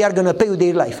that they are going to pay with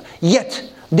their life, yet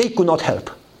they could not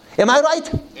help. Am I right?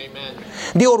 Amen.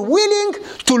 They were willing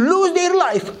to lose their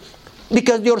life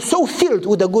because they are so filled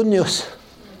with the good news.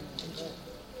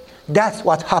 That's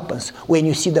what happens when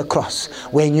you see the cross.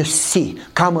 When you see,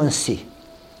 come and see.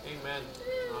 Amen.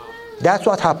 That's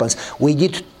what happens. We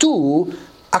did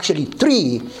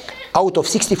 3 out of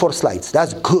 64 slides.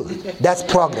 That's good. That's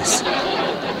progress.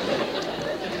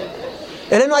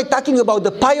 And then I'm talking about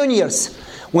the pioneers.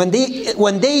 When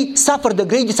they suffered the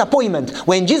great disappointment,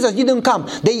 when Jesus didn't come,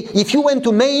 if you went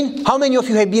to Maine, how many of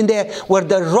you have been there where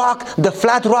the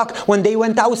flat rock, when they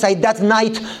went outside that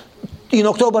night in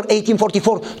October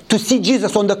 1844 to see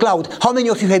Jesus on the cloud? How many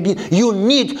of you have been? You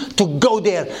need to go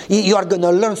there. You are going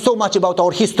to learn so much about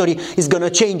our history. It's going to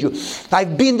change you.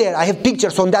 I've been there. I have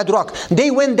pictures on that rock. They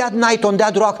went that night on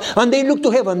that rock and they looked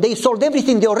to heaven. They sold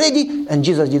everything they were ready and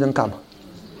Jesus didn't come.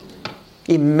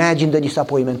 Imagine the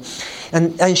disappointment.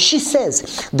 And she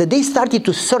says that they started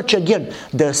to search again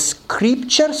the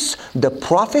scriptures, the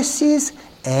prophecies,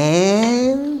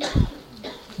 and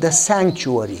the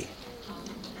sanctuary.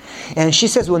 And she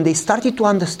says when they started to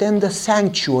understand the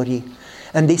sanctuary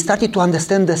and they started to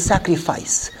understand the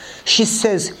sacrifice, she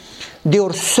says they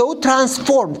were so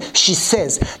transformed, she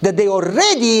says, that they were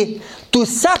ready to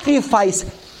sacrifice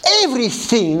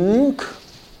everything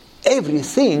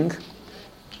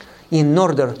in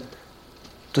order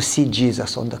to see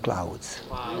Jesus on the clouds.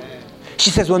 Wow. She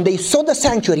says when they saw the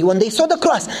sanctuary, when they saw the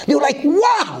cross, they were like,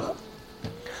 wow!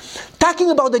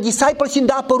 Talking about the disciples in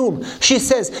the upper room, she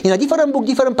says, in a different book,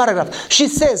 different paragraph, she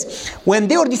says, when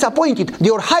they were disappointed,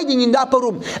 they were hiding in the upper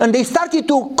room, and they started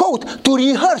to quote, to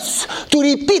rehearse, to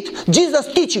repeat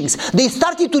Jesus' teachings. They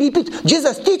started to repeat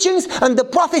Jesus' teachings and the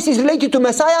prophecies related to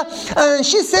Messiah, and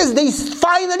she says they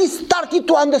finally started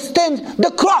to understand the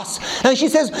cross. And she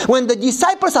says, when the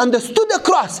disciples understood the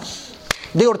cross,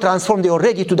 they were transformed, they were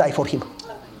ready to die for him.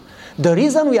 The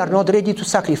reason we are not ready to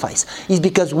sacrifice is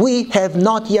because we have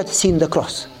not yet seen the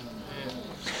cross.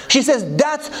 She says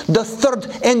that's the third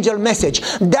angel message.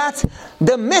 That's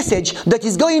the message that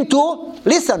is going to,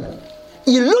 listen,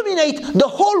 illuminate the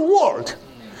whole world.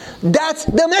 That's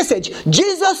the message.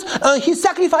 Jesus and his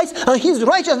sacrifice and his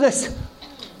righteousness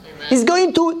is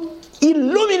going to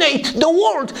illuminate the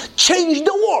world, change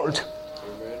the world.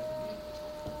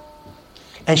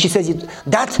 And she says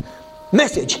that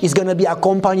message is going to be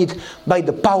accompanied by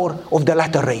the power of the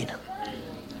latter rain.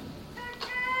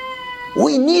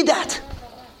 We need that.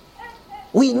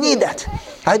 We need that.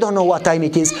 I don't know what time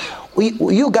it is.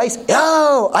 You guys,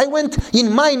 I went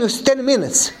in minus 10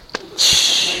 minutes.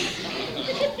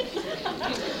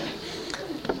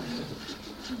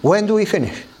 When do we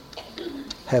finish?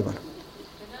 Heaven.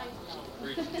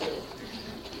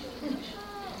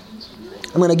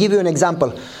 I'm going to give you an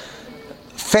example.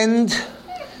 Feng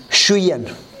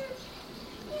Shuyan,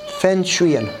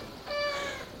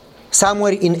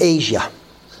 somewhere in Asia.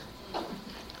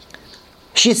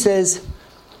 She says,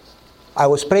 I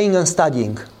was praying and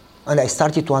studying, and I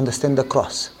started to understand the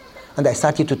cross. And I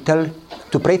started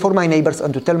to pray for my neighbors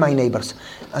and to tell my neighbors.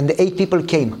 And the 8 people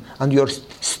came, and we were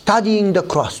studying the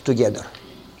cross together.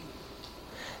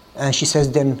 And she says,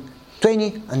 then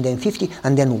 20, and then 50,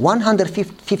 and then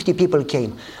 150 people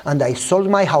came. And I sold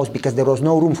my house because there was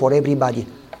no room for everybody.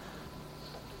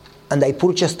 And I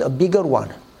purchased a bigger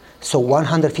one, so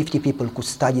 150 people could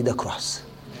study the cross.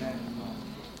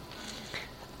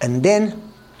 And then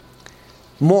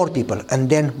more people, and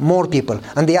then more people.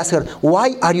 And they ask her,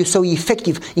 why are you so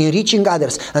effective in reaching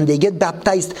others? And they get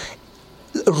baptized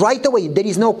right away. There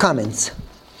is no comments.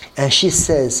 And she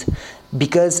says,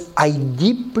 because I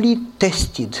deeply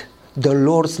tested the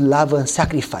Lord's love and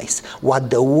sacrifice, what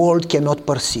the world cannot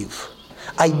perceive.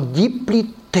 I deeply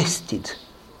tested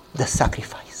the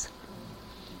sacrifice.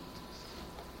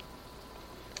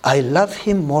 I love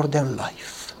him more than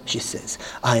life, she says.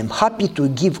 I am happy to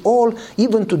give all,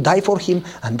 even to die for him,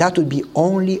 and that would be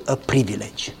only a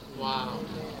privilege. Wow.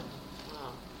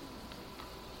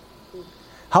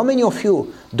 How many of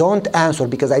you, don't answer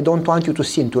because I don't want you to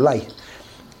sin, to lie,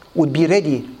 would be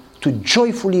ready to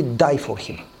joyfully die for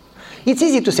him? It's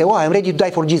easy to say, oh, I'm ready to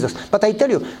die for Jesus. But I tell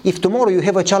you, if tomorrow you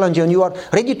have a challenge and you are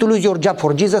ready to lose your job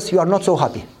for Jesus, you are not so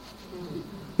happy.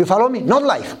 You follow me? Not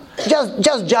life.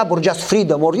 Just job or just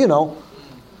freedom or,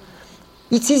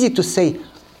 It's easy to say,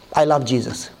 I love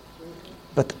Jesus.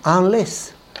 But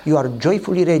unless you are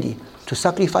joyfully ready to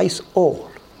sacrifice all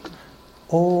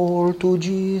to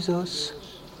Jesus,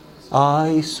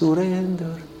 I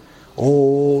surrender,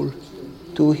 all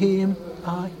to him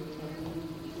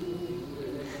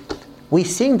We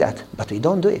sing that, but we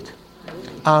don't do it.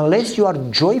 Unless you are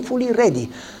joyfully ready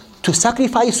to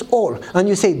sacrifice all, and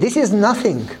you say, this is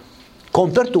nothing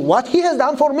compared to what he has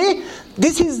done for me.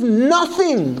 This is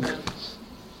nothing.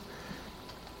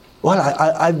 Well,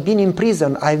 I've been in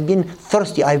prison, I've been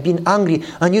thirsty, I've been hungry,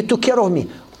 and you took care of me.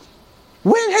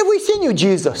 When have we seen you,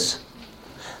 Jesus?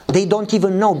 They don't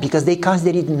even know because they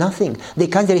consider it nothing. They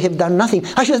consider they have done nothing.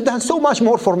 I should have done so much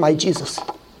more for my Jesus.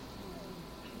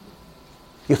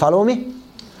 You follow me?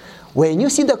 When you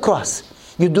see the cross,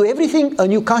 you do everything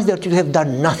and you consider to have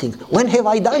done nothing. When have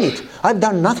I done it? I've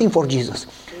done nothing for Jesus.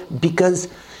 Because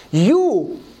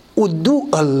you would do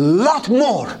a lot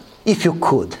more if you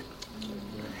could.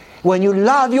 When you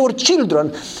love your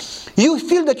children, you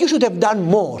feel that you should have done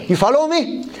more. You follow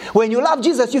me? When you love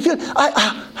Jesus, you feel,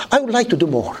 I would like to do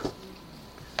more.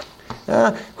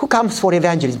 Who comes for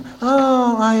evangelism?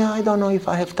 Oh, I don't know if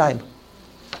I have time.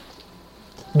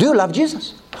 Do you love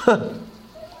Jesus?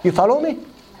 You follow me?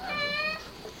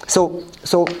 So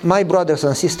my brothers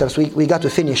and sisters, we got to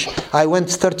finish. I went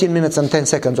 13 minutes and 10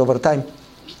 seconds over time.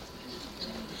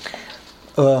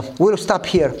 We'll stop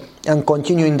here and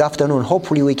continue in the afternoon.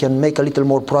 Hopefully we can make a little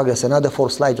more progress, another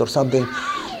 4 slides or something.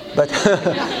 But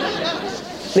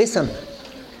listen,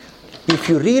 if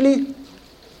you really,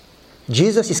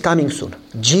 Jesus is coming soon.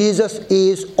 Jesus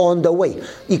is on the way,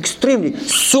 extremely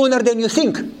sooner than you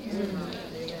think.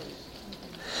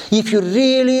 If you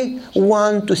really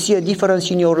want to see a difference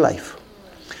in your life,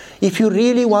 if you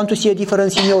really want to see a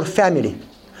difference in your family,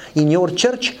 in your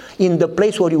church, in the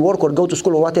place where you work or go to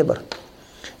school or whatever,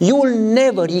 you will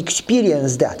never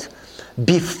experience that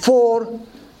before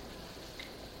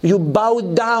you bow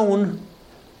down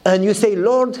and you say,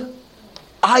 Lord,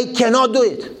 I cannot do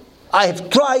it. I have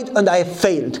tried and I have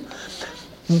failed.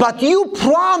 But you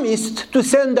promised to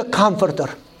send a comforter.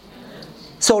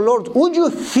 So Lord, would you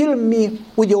fill me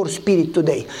with your Spirit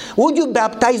today? Would you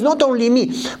baptize not only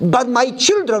me, but my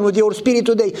children with your Spirit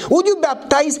today? Would you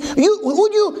baptize,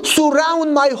 would you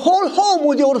surround my whole home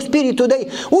with your Spirit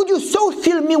today? Would you so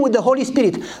fill me with the Holy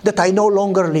Spirit that I no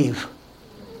longer live?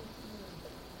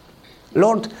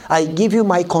 Lord, I give you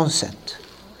my consent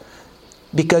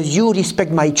because you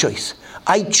respect my choice.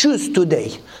 I choose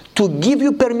today to give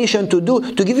you permission to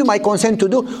give you my consent to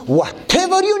do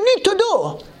whatever you need to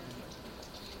do.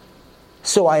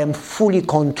 So I am fully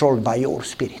controlled by your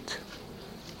Spirit.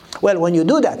 Well, when you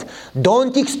do that,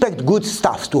 don't expect good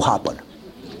stuff to happen.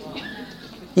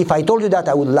 If I told you that,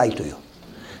 I would lie to you.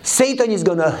 Satan is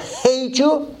going to hate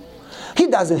you. He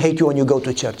doesn't hate you when you go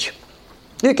to church.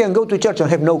 You can go to church and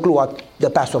have no clue what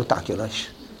the pastor talks,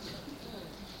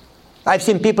 I've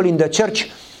seen people in the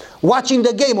church watching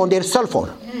the game on their cell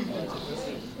phone.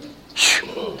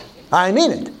 I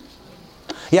mean it.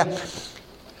 Yeah.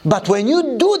 But when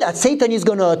you do that, Satan is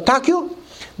going to attack you.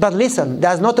 But listen,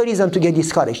 there's not a reason to get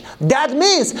discouraged. That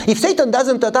means if Satan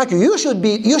doesn't attack you, you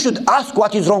should ask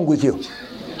what is wrong with you.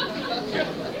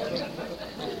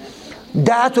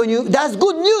 That's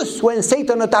good news when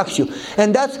Satan attacks you.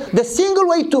 And that's the single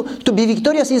way to be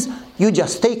victorious is you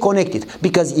just stay connected.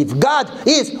 Because if God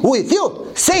is with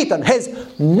you, Satan has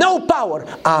no power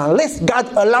unless God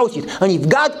allows it. And if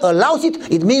God allows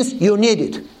it, it means you need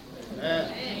it.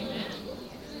 Amen.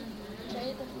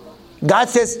 God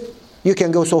says you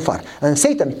can go so far. And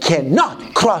Satan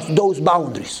cannot cross those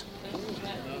boundaries.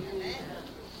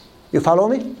 You follow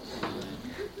me?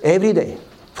 Every day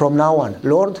from now on,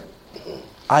 Lord,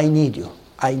 I need you.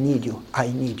 I need you. I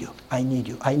need you. I need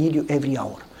you. I need you every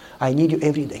hour. I need you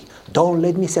every day. Don't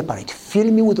let me separate.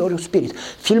 Fill me with your Spirit.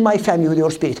 Fill my family with your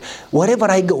Spirit. Wherever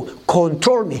I go,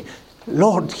 control me.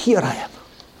 Lord, here I am.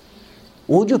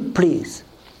 Would you please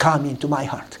come into my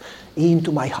heart?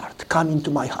 Into my heart. Come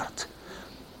into my heart.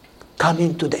 Come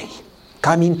in today.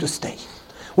 Come in to stay.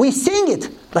 We sing it,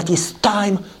 but it's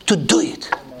time to do it.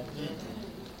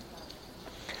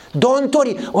 Don't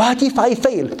worry. What if I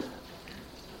fail?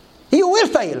 You will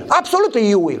fail. Absolutely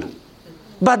you will.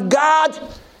 But God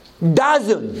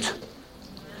doesn't.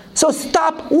 So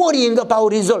stop worrying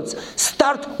about results.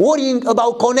 Start worrying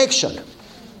about connection.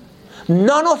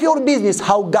 None of your business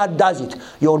how God does it.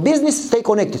 Your business, stay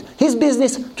connected. His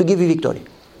business, to give you victory.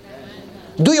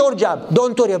 Do your job.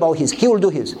 Don't worry about his. He will do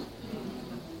his.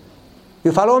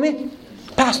 You follow me?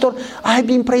 Pastor, I've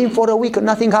been praying for a week and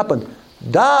nothing happened.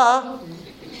 Duh!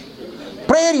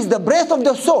 Prayer is the breath of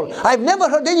the soul. I've never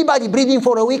heard anybody breathing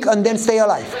for a week and then stay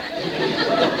alive.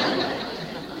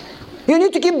 You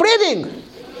need to keep breathing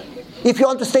if you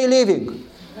want to stay living.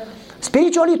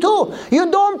 Spiritually too. You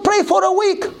don't pray for a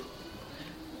week.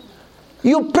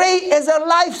 You pray as a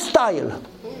lifestyle.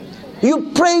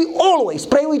 You pray always.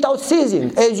 Pray without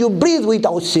ceasing. As you breathe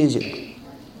without ceasing.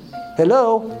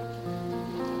 Hello?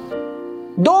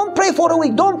 Don't pray for a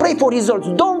week. Don't pray for results.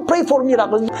 Don't pray for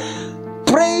miracles.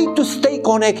 Pray to stay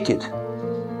connected.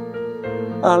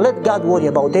 And let God worry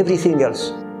about everything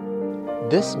else.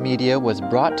 This media was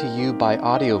brought to you by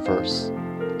Audioverse,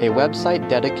 a website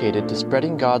dedicated to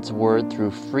spreading God's Word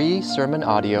through free sermon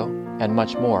audio and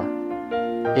much more.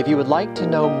 If you would like to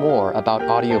know more about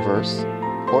Audioverse,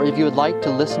 or if you would like to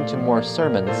listen to more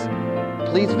sermons,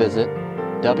 please visit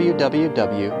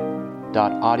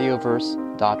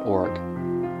www.audioverse.org.